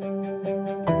 Bye-bye.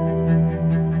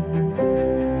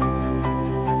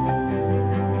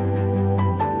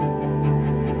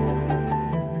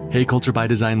 Hey, Culture by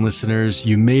Design listeners,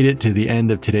 you made it to the end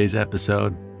of today's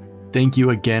episode. Thank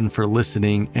you again for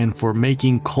listening and for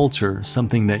making culture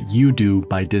something that you do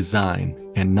by design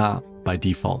and not by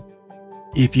default.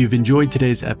 If you've enjoyed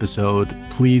today's episode,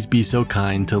 please be so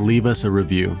kind to leave us a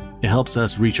review. It helps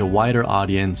us reach a wider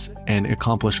audience and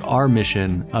accomplish our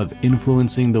mission of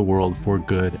influencing the world for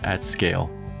good at scale.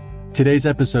 Today's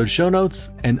episode show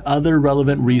notes and other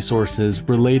relevant resources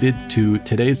related to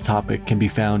today's topic can be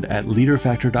found at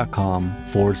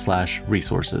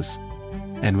leaderfactor.com/resources.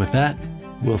 And with that,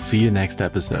 we'll see you next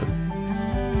episode.